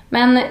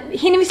 Men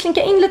hinner vi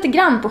slinka in lite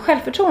grann på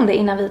självförtroende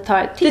innan vi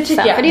tar tipsen?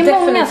 Det för det är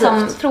definitivt många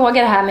som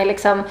frågar det här med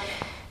liksom,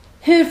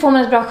 hur får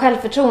man ett bra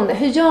självförtroende?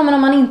 Hur gör man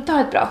om man inte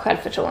har ett bra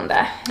självförtroende?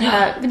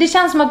 Det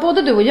känns som att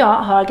både du och jag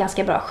har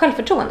ganska bra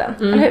självförtroende,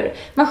 eller hur?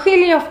 Man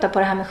skiljer ju ofta på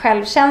det här med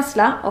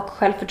självkänsla och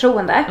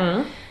självförtroende.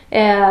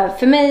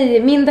 För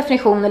mig, min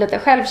definition är lite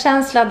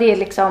självkänsla, det är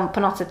liksom på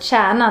något sätt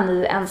kärnan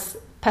i ens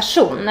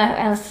person,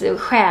 ens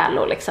själ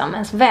och liksom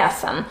ens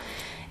väsen.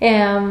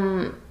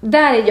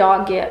 Där är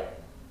jag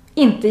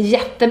inte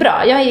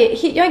jättebra. Jag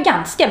är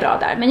ganska bra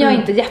där, men jag är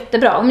inte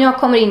jättebra. Om jag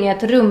kommer in i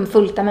ett rum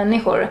fullt av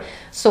människor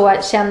så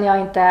känner jag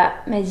inte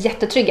mig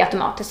jättetrygg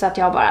automatiskt, så att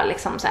jag bara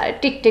liksom så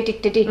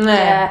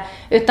här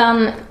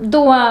utan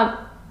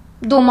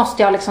då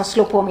måste jag liksom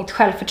slå på mitt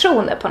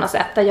självförtroende på något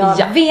sätt, där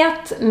jag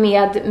vet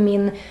med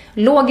min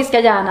logiska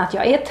hjärna att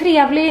jag är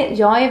trevlig,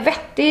 jag är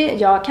vettig,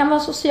 jag kan vara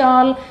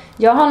social,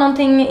 jag har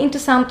någonting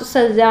intressant att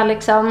säga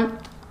liksom.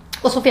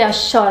 Och så får jag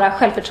köra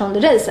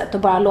självförtroende-racet och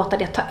bara låta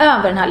det ta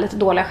över den här lite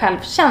dåliga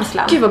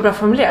självkänslan. Gud vad bra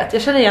formulerat.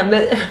 Jag känner igen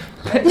dig.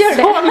 Gör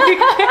det?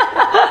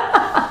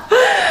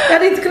 Jag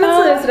hade inte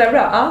kunnat säga det sådär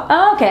bra.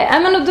 Okej.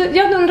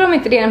 Jag undrar om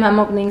inte det är de här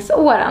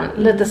mobbningsåren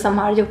lite som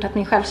har gjort att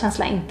min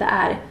självkänsla inte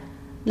är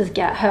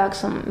lika hög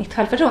som mitt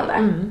självförtroende.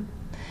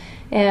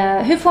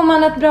 Hur får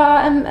man ett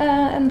bra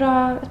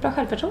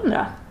självförtroende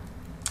då?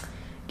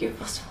 Gud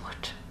vad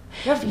svårt.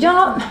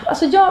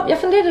 Jag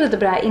funderade lite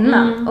på det här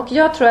innan. Och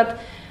jag tror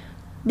att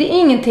det är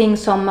ingenting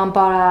som man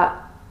bara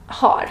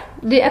har.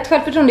 Ett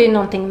självförtroende är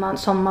någonting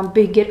som man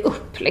bygger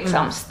upp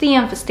liksom,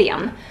 sten för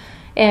sten.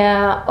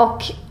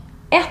 Och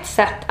ett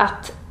sätt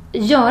att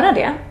göra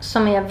det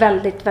som är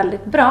väldigt,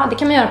 väldigt bra, det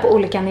kan man göra på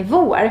olika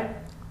nivåer.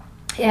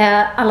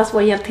 Allas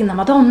vår hjältinna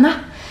Madonna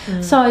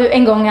sa ju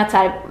en gång att så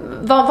här,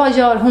 vad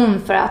gör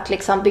hon för att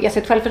liksom bygga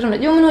sitt självförtroende?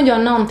 Jo, men hon gör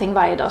någonting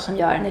varje dag som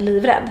gör henne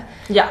livrädd.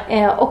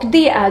 Och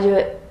det är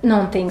ju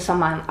någonting som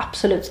man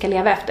absolut ska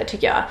leva efter,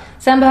 tycker jag.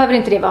 Sen behöver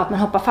inte det vara att man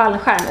hoppar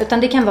fallskärm, utan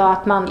det kan vara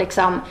att man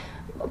liksom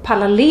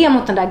pallar le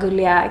mot den där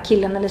gulliga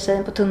killen eller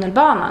tjejen på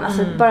tunnelbanan.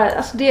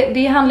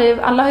 Det handlar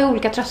ju, alla har ju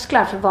olika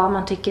trösklar för vad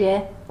man tycker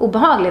är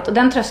obehagligt. Och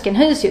den tröskeln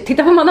höjs ju.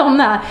 Titta på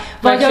Madonna.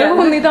 Vad gör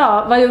hon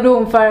idag? Vad gjorde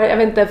hon för, jag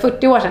vet inte,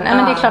 40 år sedan?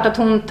 Men det är klart att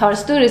hon tar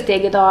större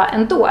steg idag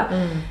ändå.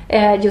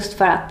 Just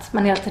för att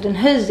man hela tiden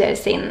höjer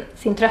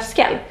sin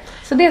tröskel.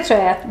 Så det tror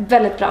jag är ett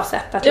väldigt bra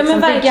sätt att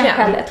liksom bygga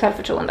ett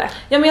självförtroende.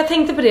 Ja, men jag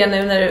tänkte på det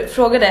nu när du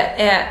frågade.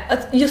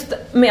 Att just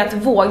med att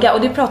våga,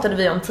 och det pratade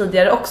vi om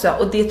tidigare också.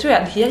 Och det tror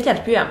jag, det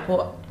hjälper ju en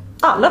på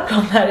alla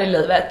plan här i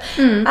livet.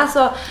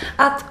 Alltså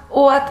att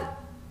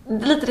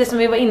lite det som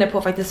vi var inne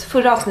på faktiskt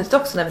förra avsnittet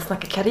också när vi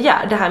snackade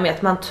karriär. Det här med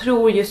att man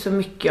tror ju så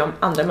mycket om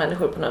andra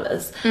människor på något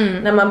vis.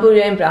 När man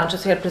börjar i en bransch och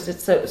så helt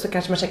plötsligt så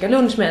kanske man käkar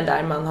lunch med den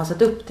där man har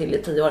sett upp till i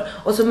 10 år.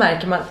 Och så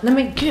märker man, nej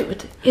men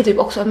gud, är du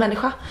också en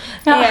människa?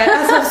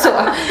 Alltså så.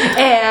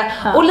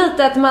 Och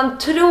lite att man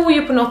tror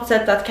ju på något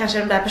sätt att kanske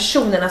de där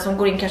personerna som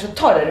går in kanske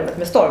tar det rummet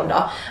med storm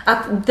då.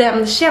 Att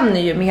den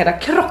känner ju med hela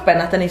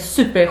kroppen att den är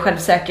super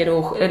självsäker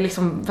och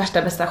liksom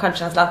värsta bästa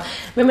självkänslan.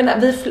 Men jag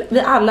menar,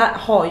 vi alla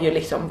har ju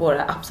liksom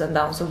våra ups and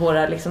downs och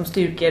våra liksom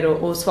styrkor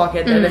och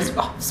svagheter eller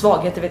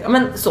svagheter vet jag,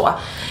 men så.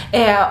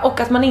 Och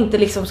att man inte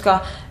liksom ska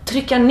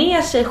trycka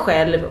ner sig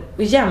själv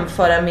och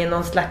jämföra med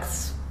någon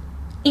slags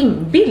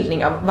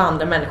inbildning av vad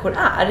andra människor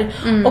är.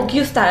 Och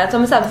just det här att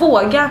så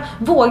här,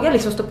 våga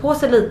liksom stå på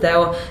sig lite,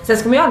 och sen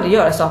ska man ju aldrig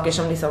göra saker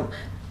som liksom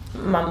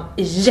man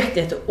är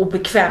jätte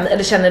obekväm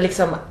eller känner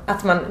liksom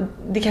att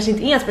det kanske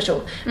inte är ens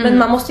person. Men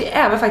man måste ju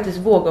även faktiskt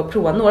våga och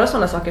prova några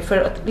sådana saker för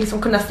att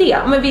liksom kunna se.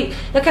 Men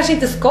jag kanske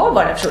inte ska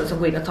vara en person som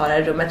går in och tar det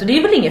här rummet, och det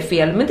är väl inget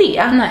fel med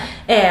det.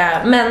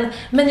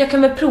 Men jag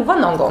kan väl prova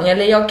någon gång,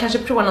 eller jag kanske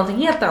provar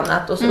någonting helt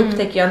annat och så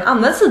upptäcker jag en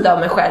annan sida av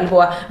mig själv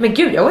och men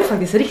gud, jag var ju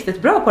faktiskt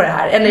riktigt bra på det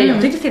här, eller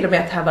jag tyckte till och med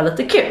att det här var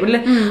lite kul.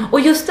 Och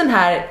just den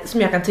här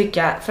som jag kan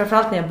tycka,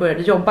 framförallt när jag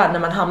började jobba, när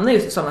man hamnar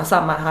just i sådana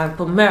sammanhang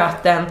på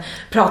möten,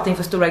 pratar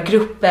inför stora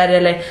grupper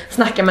eller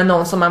snackar med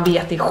någon som man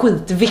vet är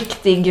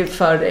skitviktig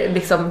för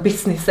liksom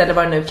business eller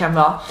vad det nu kan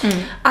vara.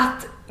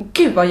 Att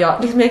gud vad jag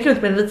gick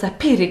runt med en lite så här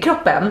pirr i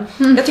kroppen.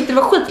 Jag tyckte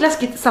det var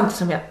skitläskigt samtidigt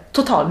som jag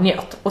totalt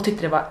njöt och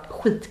tyckte det var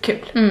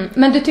skitkul.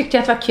 Men du tyckte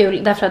att det var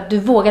kul därför att du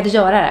vågade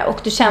göra det och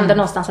du kände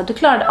någonstans att du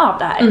klarade av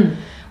det här.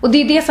 Och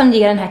det är det som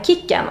ger den här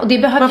kicken. Och det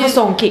behöver man får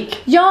sån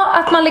kick. Ja,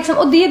 att man liksom,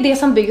 och det är det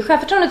som bygger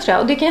självförtroende, tror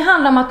jag. Och det kan ju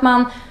handla om att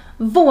man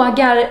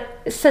vågar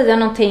säga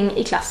någonting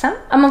i klassen.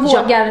 Att man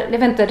vågar, jag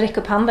vet inte,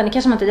 räcka upp handen. Det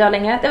kanske man inte gör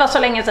längre. Det var så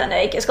länge sedan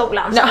jag gick i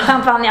skolan.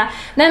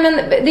 Nej, men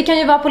det kan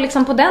ju vara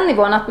på den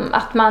nivån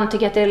att man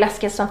tycker att det är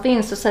läskigt som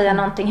finns att säga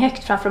någonting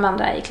högt framför de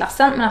andra i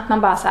klassen. Men att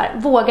man bara så här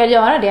vågar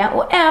göra det.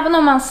 Och även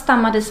om man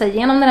stammade sig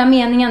igenom den här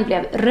meningen,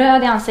 blev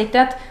röd i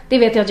ansiktet. Det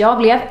vet jag att jag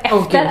blev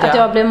efter att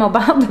jag blev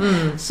mobbad.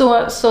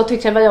 Så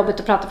tyckte jag det var jobbigt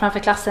att prata framför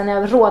klassen.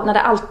 Jag rodnade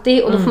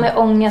alltid och då får man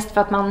ångest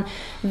för att man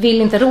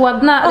vill inte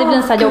rodna. Det blir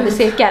en sån här jobbig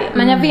cirkel.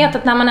 Men jag vet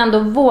att när man ändå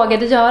vågade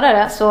göra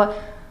det så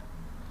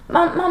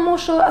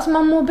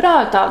man mår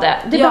bra utav det.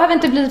 Det behöver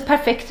inte bli ett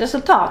perfekt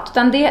resultat,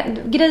 utan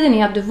grejen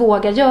är att du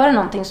vågar göra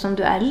någonting som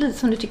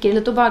du tycker är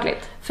lite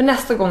obehagligt. För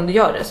nästa gång du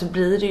gör det så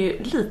blir det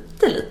ju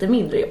lite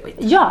mindre jobbigt.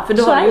 Ja, för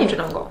då har du gjort det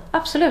någon gång.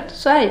 Absolut,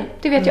 så är det.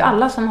 Det vet ju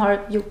alla som har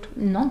gjort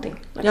någonting.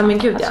 Liksom. Ja, men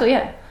gud, så är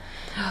det.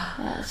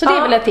 Så det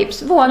är väl ett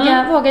tips.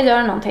 Våga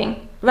göra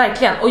någonting.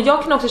 Verkligen. Och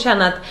jag kan också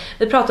känna att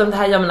vi pratade om det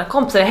här, jag och mina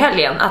kompisar i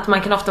helgen, att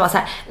man kan ofta vara så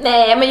här: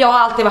 nej men jag har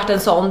alltid varit en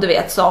sån, du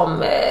vet,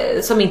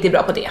 som inte är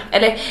bra på det.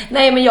 Eller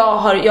nej men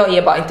jag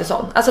är bara inte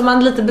sån. Alltså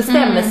man lite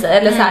bestämmer sig.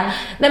 Eller så här: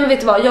 nej men vet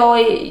du vad,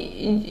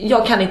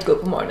 jag kan inte gå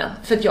upp på morgonen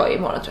för att jag är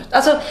morgontrött.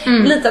 Alltså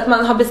lite att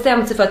man har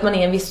bestämt sig för att man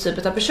är en viss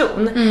typ av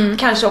person.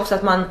 Kanske också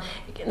att man,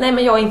 nej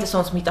men jag är inte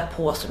sån som hittar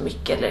på så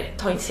mycket eller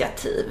tar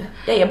initiativ.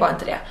 Jag är bara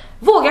inte det.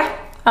 Våga!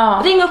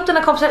 Ring upp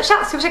dina kompisar.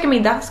 Tja, ska vi käka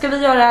middag? Ska vi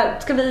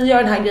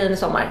göra den här grejen i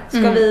sommar? Ska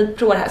vi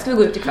prova det här? Ska vi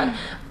gå ut ikväll?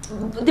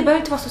 Det behöver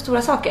inte vara så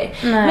stora saker.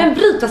 Men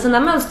bryta sina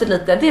mönster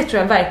lite, det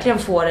tror jag verkligen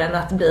får en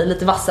att bli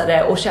lite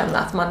vassare och känna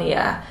att man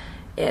är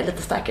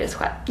lite starkare i sig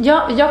själv.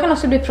 Ja, jag kan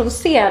också bli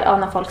provocerad av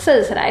när folk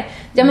säger sådär.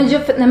 Ja,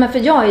 men för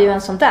jag är ju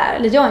en sån där.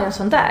 Eller jag är en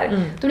sån där.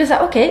 Då blir det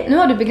såhär, okej, nu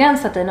har du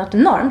begränsat dig något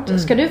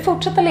enormt. Ska du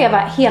fortsätta leva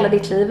hela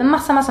ditt liv, en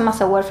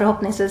massa år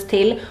förhoppningsvis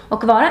till,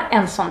 och vara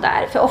en sån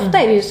där? För ofta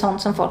är det ju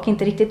sånt som folk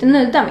inte riktigt är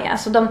nöjda med.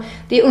 Alltså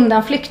det är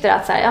undanflykter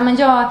att säga, ja men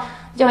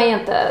jag är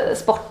inte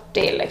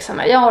sportig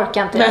liksom. Jag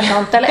orkar inte göra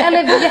sånt.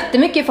 Eller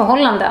jättemycket i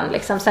förhållanden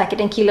liksom. Säkert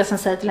en kille som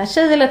säger till en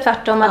tjej eller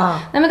tvärtom att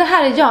nej men det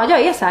här är jag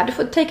är så här, du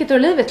får take it or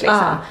leave it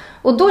liksom.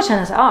 Och då känner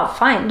jag så här,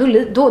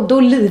 fine, då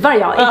livar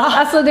jag.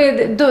 Alltså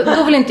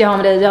då vill inte jag ha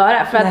med det att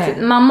göra. För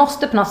att man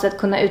måste på något sätt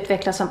kunna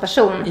utvecklas som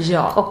person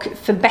och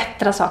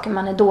förbättra saker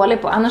man är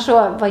dålig på. Annars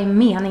så, vad är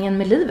meningen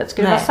med livet?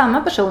 Ska du vara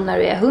samma person när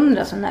du är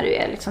 100 som när du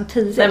är liksom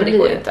 10? Nej, men det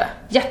går ju inte.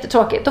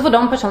 Jättetråkigt. Då får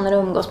de personer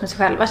umgås med sig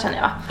själva, känner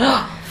jag.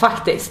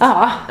 Faktiskt.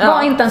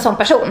 Var inte en sån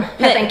person,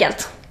 helt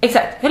enkelt.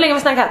 Exakt. Hur länge har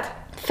vi snackat?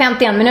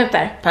 51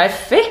 minuter.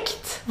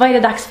 Perfekt. Vad är det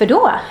dags för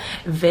då?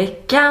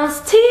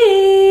 Veckans tips.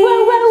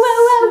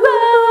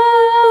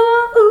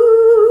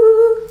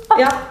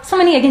 Ja,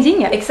 som en egen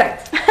jingle.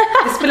 Exakt.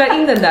 Vi spelar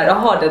in den där och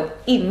har den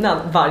innan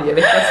varje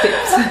veckans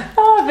tips.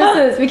 Ja,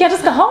 precis. Vi kanske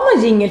ska ha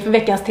någon jingle för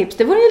veckans tips.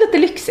 Det vore ju lite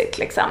lyxigt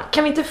liksom.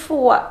 Kan vi inte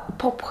få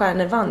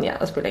popstjärnor Vanja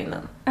att spela in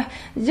den?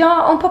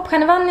 Ja, om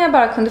Popstjärnevanja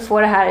bara kunde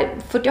få det här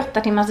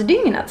 48 timmars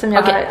dygnet som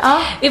jag Okej,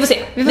 vi får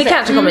se. Det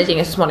kanske kommer en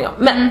jingle så småningom.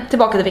 Men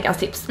tillbaka till veckans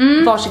tips.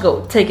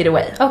 Varsågod, take it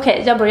away.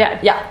 Okej, jag börjar.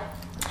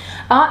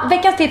 Ja,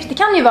 veckans tips, det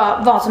kan ju vara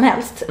vad som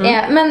helst.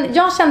 Men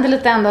jag kände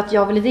lite ändå att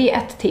jag ville ge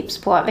ett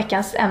tips på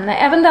veckans ämne,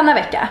 även denna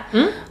vecka.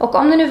 Och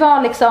om det nu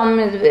var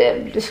liksom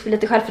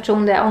lite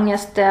självförtroende,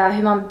 ångest,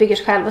 hur man bygger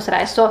sig själv och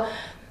sådär, så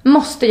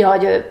måste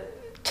jag ju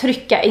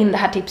trycka in det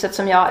här tipset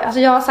som jag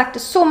har sagt det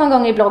så många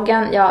gånger i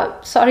bloggen.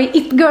 Sorry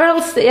it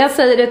girls, jag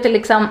säger det till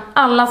liksom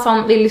alla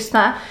som vill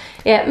lyssna.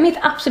 Mitt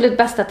absolut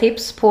bästa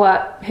tips på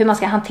hur man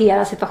ska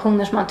hantera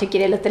situationer som man tycker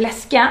är lite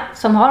läskiga,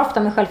 som har ofta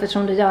med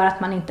självförtroende att göra, att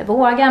man inte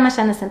vågar, man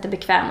känner sig inte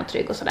bekväm och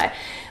trygg och sådär.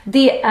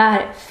 Det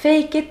är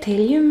fake it till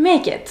you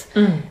make it.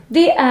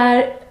 Det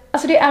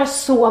är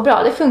så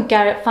bra, det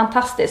funkar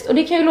fantastiskt. Och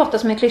det kan ju låta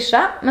som en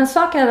klyscha, men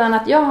saken är den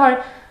att jag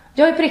har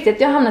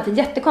hamnat i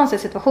jättekonstiga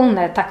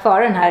situationer tack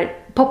vare den här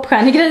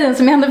popstjärnegrejen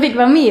som jag ändå fick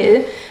vara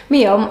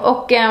med om.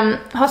 Och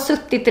har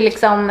suttit i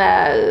liksom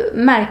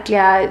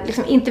märkliga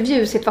liksom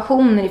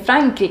intervjusituationer i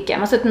Frankrike. Man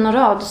har suttit i någon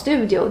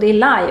radiostudio och det är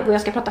live och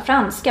jag ska prata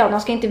franska och de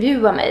ska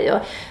intervjua mig. Och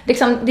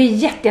liksom, det är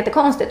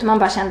jättekonstigt och man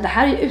bara känner, det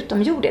här är ju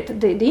utomjordigt.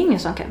 Det är ingen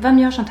som kan, vem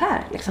gör sånt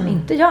här? Liksom,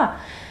 inte jag.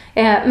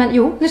 Men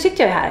jo, nu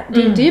sitter jag ju här.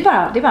 Det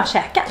är bara att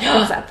käka på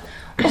något sätt.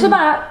 Och så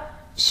bara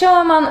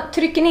kör man,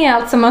 trycker ner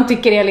allt som man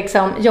tycker är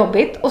liksom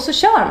jobbigt och så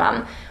kör man.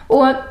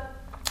 Och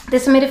det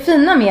som är det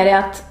fina med det är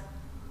att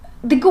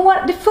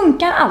det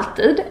funkar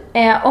alltid.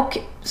 Och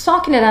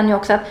saken är den ju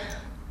också att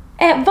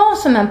vad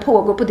som än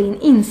pågår på din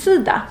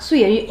insida så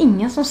är det ju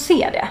ingen som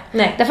ser det.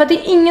 Nej. Därför att det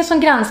är ingen som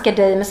granskar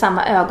dig med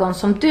samma ögon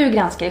som du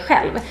granskar dig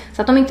själv.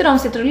 Så att om inte de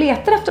sitter och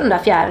letar efter de där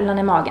fjärilarna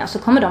i magen så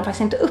kommer de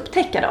faktiskt inte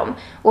upptäcka dem.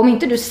 Och om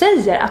inte du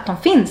säger att de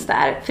finns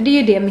där, för det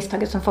är ju det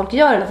misstaget som folk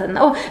gör hela tiden.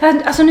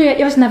 Alltså nu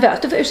jag är så nervös,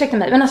 du får ursäkta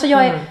mig. Men alltså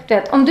jag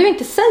är, om du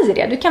inte säger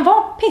det, du kan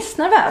vara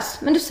pissnervös,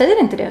 men du säger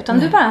inte det utan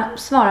du bara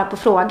svarar på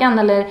frågan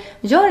eller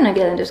gör den här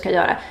grejen du ska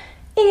göra.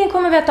 Ingen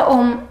kommer veta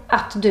om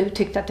att du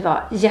tyckte att det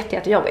var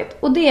jättejobbigt.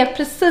 Och det är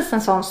precis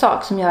en sån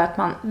sak som gör att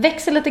man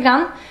växer lite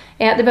grann.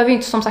 Det behöver ju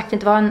inte, som sagt,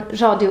 inte vara en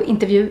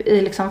radiointervju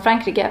i liksom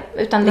Frankrike.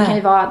 Utan det kan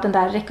ju vara den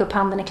där räcka upp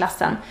handen i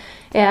klassen.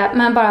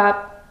 Men bara,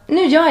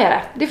 nu gör jag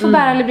det. Det får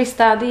bära eller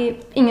brista. Det är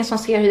ingen som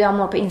ser hur jag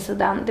mår på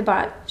insidan. Det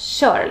bara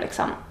kör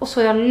liksom. Och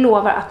så jag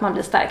lovar att man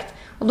blir stärkt.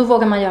 Och då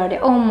vågar man göra det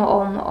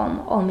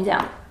om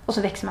igen. Och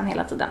så växer man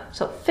hela tiden.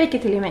 Så fake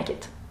it till you make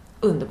it.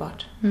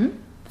 Underbart.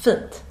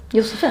 Fint.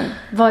 Josefin,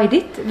 vad är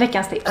ditt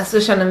veckans tips? Alltså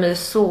jag känner mig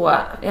så...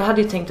 Jag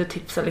hade ju tänkt att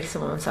tipsa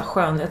liksom om en sån här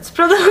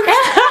skönhetsprodukt.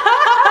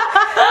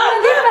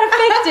 Det är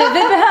perfekt ju.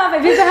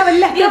 Vi behöver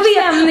lätta upp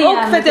stämningen.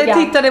 Och för att jag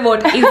tittade i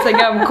vårt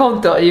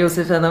Instagram-konto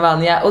Josefin och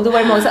Vanja. Och då var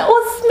det många såhär,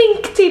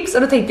 sminktips.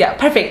 Och då tänkte jag,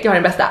 perfekt, jag har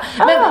den bästa.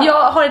 Men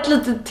jag har ett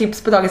litet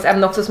tips på dagens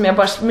ämne också som jag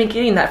bara sminkar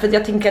in här. För att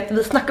jag tänker att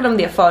vi snackade om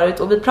det förut.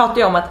 Och vi pratade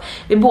ju om att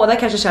vi båda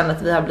kanske känner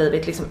att vi har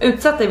blivit liksom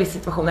utsatta i vissa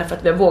situationer för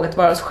att vi har vågat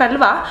vara oss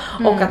själva.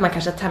 Och att man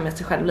kanske tämjer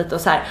sig själv lite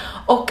och så här.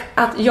 Och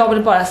att jag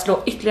vill bara slå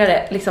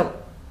ytterligare liksom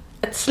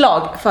ett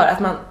slag för att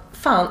man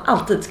fan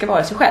alltid ska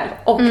vara sig själv.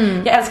 Och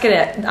jag älskar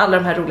det, alla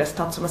de här roliga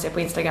citat som man ser på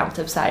Instagram,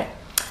 typ så här: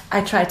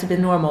 I try to be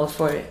normal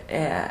for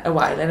a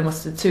while and it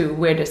was the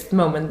two weirdest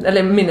moments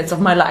eller minutes of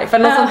my life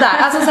eller något sånt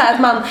där. Alltså så här att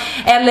man,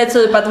 eller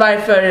typ att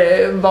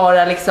varför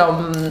vara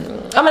liksom,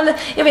 ja men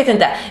jag vet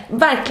inte,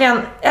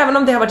 verkligen, även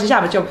om det har varit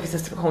jävligt jobbigt i vissa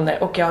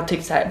situationer och jag har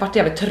tyckt så här, varit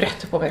jävligt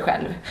trött på mig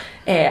själv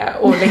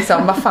och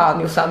liksom, vad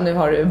fan Jossan, nu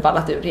har du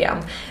ballat ur igen.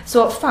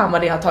 Så fan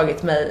vad det har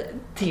tagit mig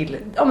till,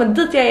 ja men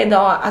dit jag är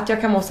idag, att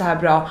jag kan må så här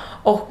bra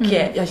och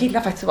jag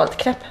gillar faktiskt att vara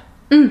lite knäpp.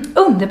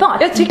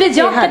 Underbart. Jag tycker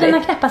bejaka dina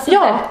knäppa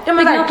sidor.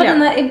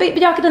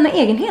 Bejaka dina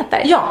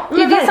egenheter. Ja,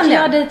 det är det som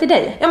gör dig till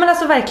dig. Ja men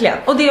alltså verkligen.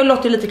 Och det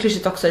låter ju lite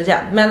klyschigt också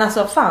igen. Men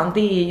alltså fan, det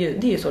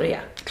är ju så det är.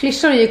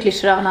 Klyschor är ju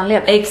klyschor av en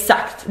anledning.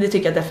 Exakt, det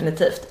tycker jag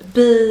definitivt.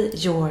 Be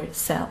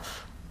yourself.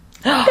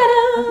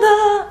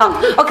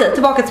 Okej,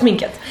 tillbaka till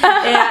sminket.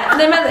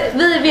 Nej men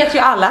vi vet ju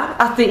alla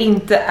att det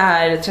inte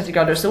är 30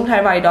 grader sol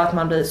här varje dag, att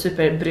man blir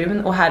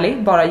superbrun och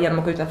härlig bara genom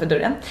att gå utanför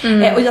dörren.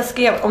 Och jag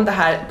skrev om det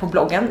här på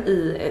bloggen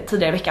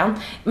tidigare i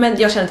veckan, men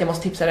jag känner att jag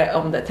måste tipsa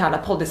om det till alla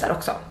poddisar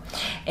också.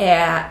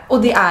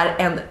 Och det är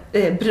en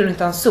brun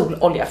utan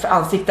sololja för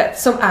ansiktet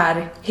som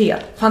är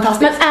helt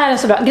fantastisk. Men är det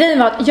så bra? Grejen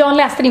var att jag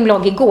läste din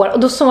blogg igår och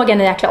då såg jag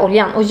den jäkla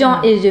oljan och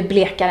jag är ju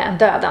blekare än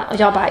döden och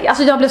jag bara,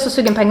 alltså jag blev så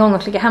sugen på en gång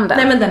att klicka hem den.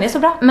 Nej men den är så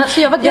bra. Men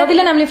så jag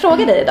ville nämligen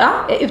fråga dig idag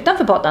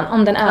utanför podden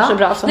om den är så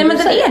bra som Nej men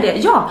du den säger. är det,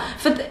 ja.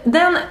 För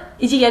den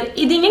ger,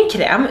 det är ingen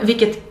kräm,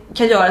 vilket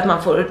kan göra att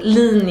man får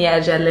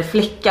linjer eller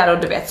fläckar och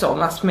du vet så, om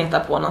man smetar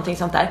på någonting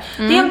sånt där.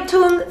 Det är en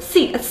tunn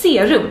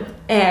serum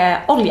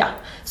olja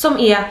som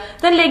är,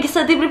 den lägger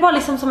sig, det blir bara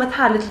liksom som ett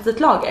härligt litet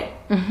lager.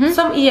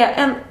 Som är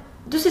en,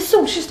 du ser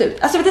solkysst ut.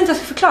 Alltså jag vet inte vad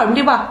jag ska förklara, men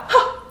det är bara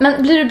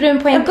Men blir du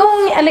brun på en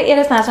gång eller är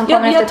det sån här som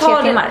kommer efter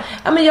 3 timmar?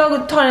 Ja men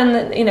jag tar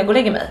den innan jag går och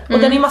lägger mig. Och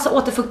den är massa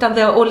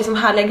återfuktande och liksom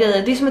härliga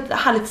grejer. Det är som ett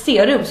härligt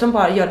serum som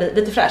bara gör det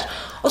lite fräsch.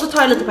 Och så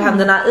tar jag lite på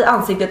händerna, i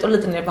ansiktet och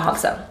lite ner på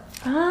halsen.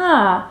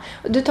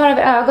 Du tar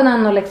över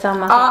ögonen och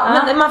liksom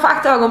alltså, men man får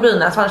akta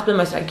ögonbrynen för annars blir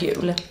man ju så här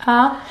gul.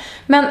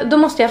 Men då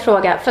måste jag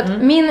fråga, för att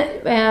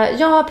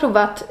jag har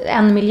provat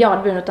 1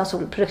 miljard brun utan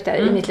solprodukter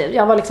i mitt liv.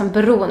 Jag var liksom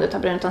beroende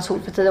av brun utan sol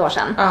för 10 år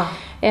sedan.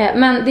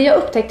 Men det jag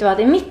upptäckte var att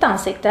i mitt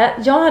ansikte,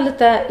 jag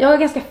har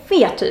ganska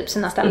fet typ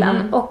sina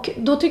ställen. Och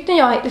då tyckte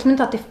jag liksom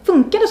inte att det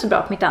funkade så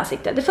bra på mitt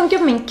ansikte. Det funkar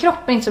på min kropp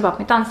men inte så bra på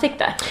mitt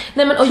ansikte.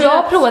 Nej, men, och jag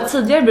har provat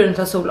tidigare brun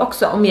utan sol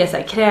också, om mer så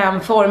här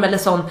krämform eller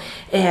sån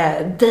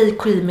day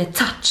creamy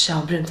touch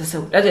av brun utan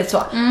sol. Det är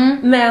så.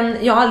 Men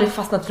jag har aldrig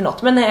fastnat för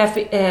något. Men när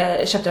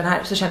jag köpte den här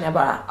så känner jag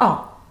bara,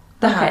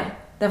 det här,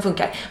 den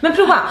funkar. Men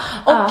prova.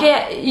 Och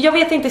jag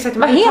vet inte exakt hur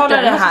man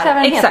uttalar det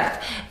här. Exakt.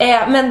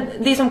 Men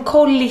det är som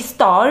Collie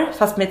Star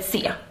fast med ett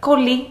C.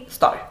 Collie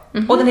Star.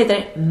 Och den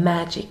heter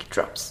Magic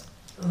Drops.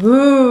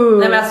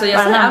 Nej, men alltså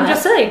I'm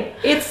just saying,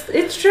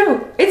 it's true,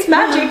 it's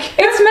magic,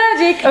 it's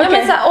magic. Okay. Ja,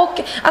 men så här,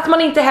 och att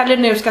man inte heller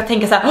nu ska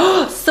tänka så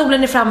här,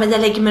 solen är framme,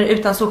 jag lägger mig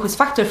utan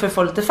solskyddsfaktor för att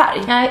få lite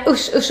färg. Nej,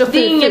 usch och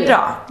det är inget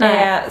bra.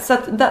 Så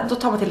att, då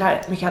tar man till det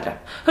här mycket hellre.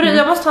 Hörru,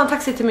 jag måste ta en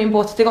taxi till min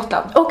båt till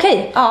Gotland.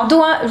 Okej,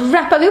 då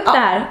wrappar vi upp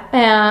det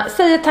här.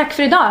 Säger tack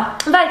för idag.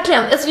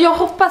 Verkligen, alltså jag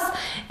hoppas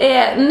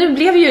nu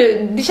blev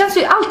ju,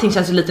 allting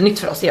känns ju lite nytt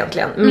för oss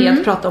egentligen med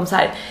att prata om så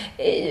här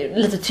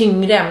lite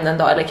tyngre ämnen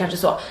då, eller kanske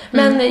så.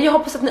 Men jag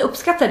hoppas att ni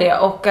uppskattar det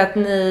och att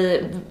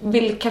ni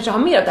vill kanske ha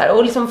mer av det här.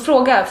 Och liksom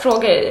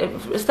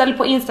frågor, ställ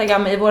på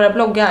Instagram, i våra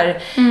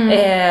bloggar.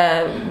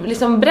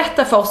 Liksom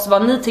berätta för oss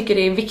vad ni tycker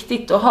är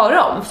viktigt att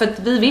höra om. För att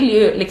vi vill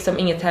ju liksom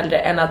inget hellre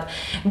än att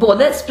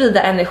både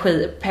sprida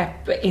energi,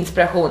 pepp,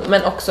 inspiration,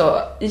 men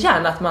också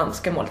gärna att man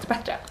ska må lite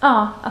bättre.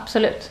 Ja,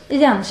 absolut.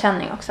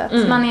 Igenkänning också.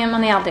 Att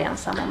man är aldrig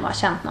ensam om man har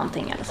känt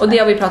någonting. Eller så. Och det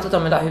har vi pratat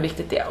om idag, hur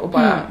viktigt det är. Och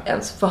bara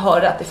ens få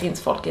höra att det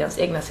finns folk i ens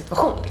egna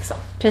situation. Liksom.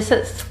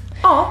 Precis.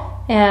 Ja.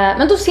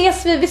 Men då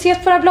ses vi ses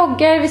på våra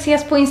bloggar, vi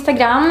ses på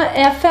Instagram.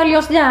 Följ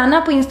oss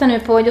gärna på Insta nu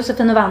på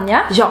Josefin och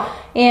Vanja. Ja.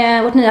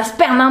 Vårt nya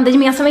spännande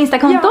gemensamma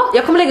Instakonto. Ja.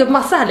 Jag kommer lägga upp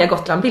massa härliga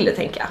Gotlandbilder,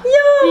 tänker jag.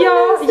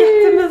 Ja,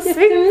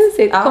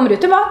 jättemysigt. Ja. Kommer du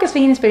tillbaka så vi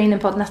hinner spela in en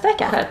podd nästa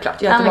vecka?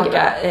 Självklart, jag är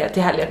tillbaka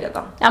till helgen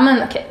redan. Ja,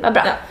 men okej, vad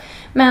bra. Ja.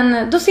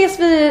 Men då ses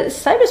vi i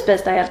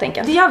cyberspace där helt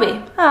enkelt. Det gör vi.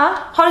 Ja.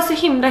 Ha det så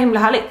himla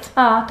härligt.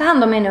 Ja, ta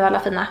hand om er nu alla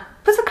fina.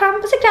 Puss och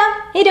kram. Puss och kram.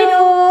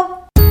 Hejdå.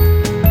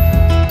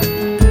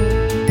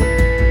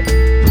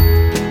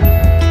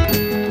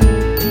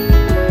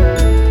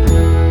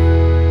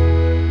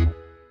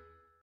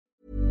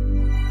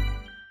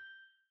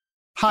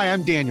 Hi,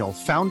 I'm Daniel,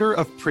 founder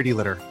of Pretty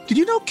Litter. Did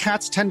you know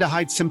cats tend to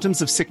hide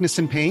symptoms of sickness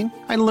and pain?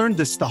 I learned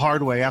this the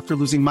hard way after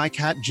losing my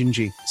cat,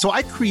 Gingy. So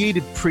I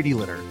created Pretty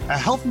Litter, a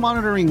health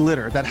monitoring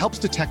litter that helps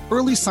detect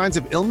early signs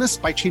of illness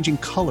by changing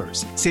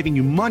colors, saving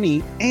you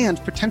money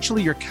and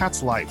potentially your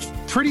cat's life.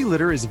 Pretty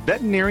Litter is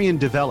veterinarian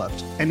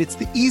developed, and it's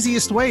the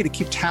easiest way to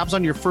keep tabs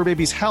on your fur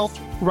baby's health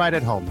right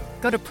at home.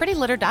 Go to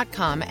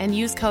prettylitter.com and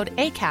use code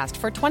ACAST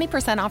for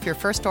 20% off your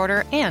first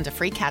order and a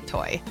free cat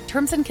toy.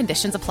 Terms and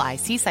conditions apply.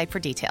 See site for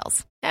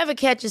details. Ever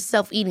catch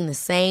yourself eating the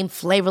same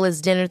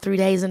flavorless dinner 3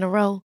 days in a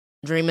row?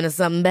 Dreaming of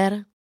something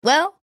better?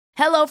 Well,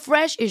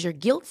 HelloFresh is your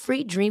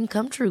guilt-free dream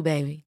come true,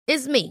 baby.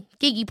 It's me,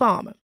 Keke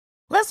Palmer.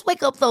 Let's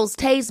wake up those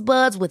taste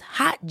buds with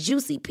hot,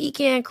 juicy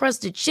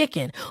pecan-crusted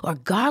chicken or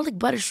garlic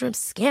butter shrimp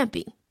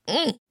scampi.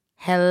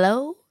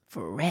 Hello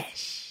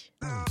Fresh.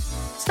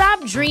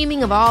 Stop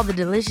dreaming of all the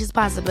delicious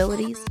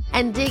possibilities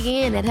and dig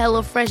in at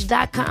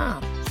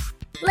HelloFresh.com.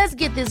 Let's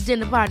get this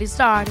dinner party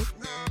started.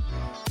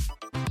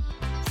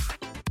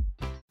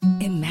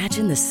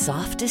 Imagine the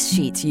softest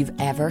sheets you've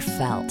ever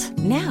felt.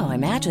 Now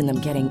imagine them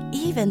getting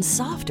even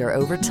softer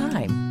over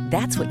time.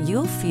 That's what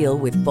you'll feel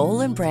with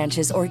Boll &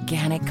 Branch's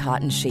organic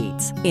cotton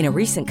sheets. In a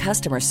recent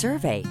customer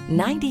survey,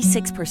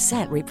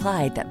 96%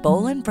 replied that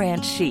Boll &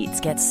 Branch sheets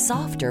get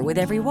softer with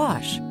every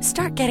wash.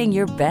 Start getting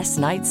your best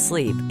night's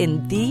sleep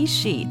in these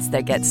sheets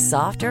that get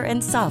softer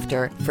and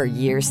softer for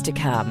years to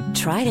come.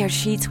 Try their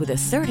sheets with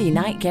a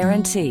 30-night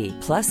guarantee.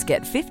 Plus,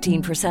 get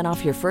 15%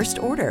 off your first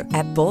order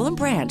at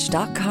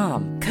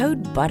bollandbranch.com.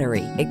 Code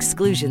BUTTERY.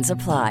 Exclusions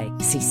apply.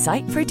 See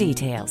site for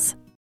details.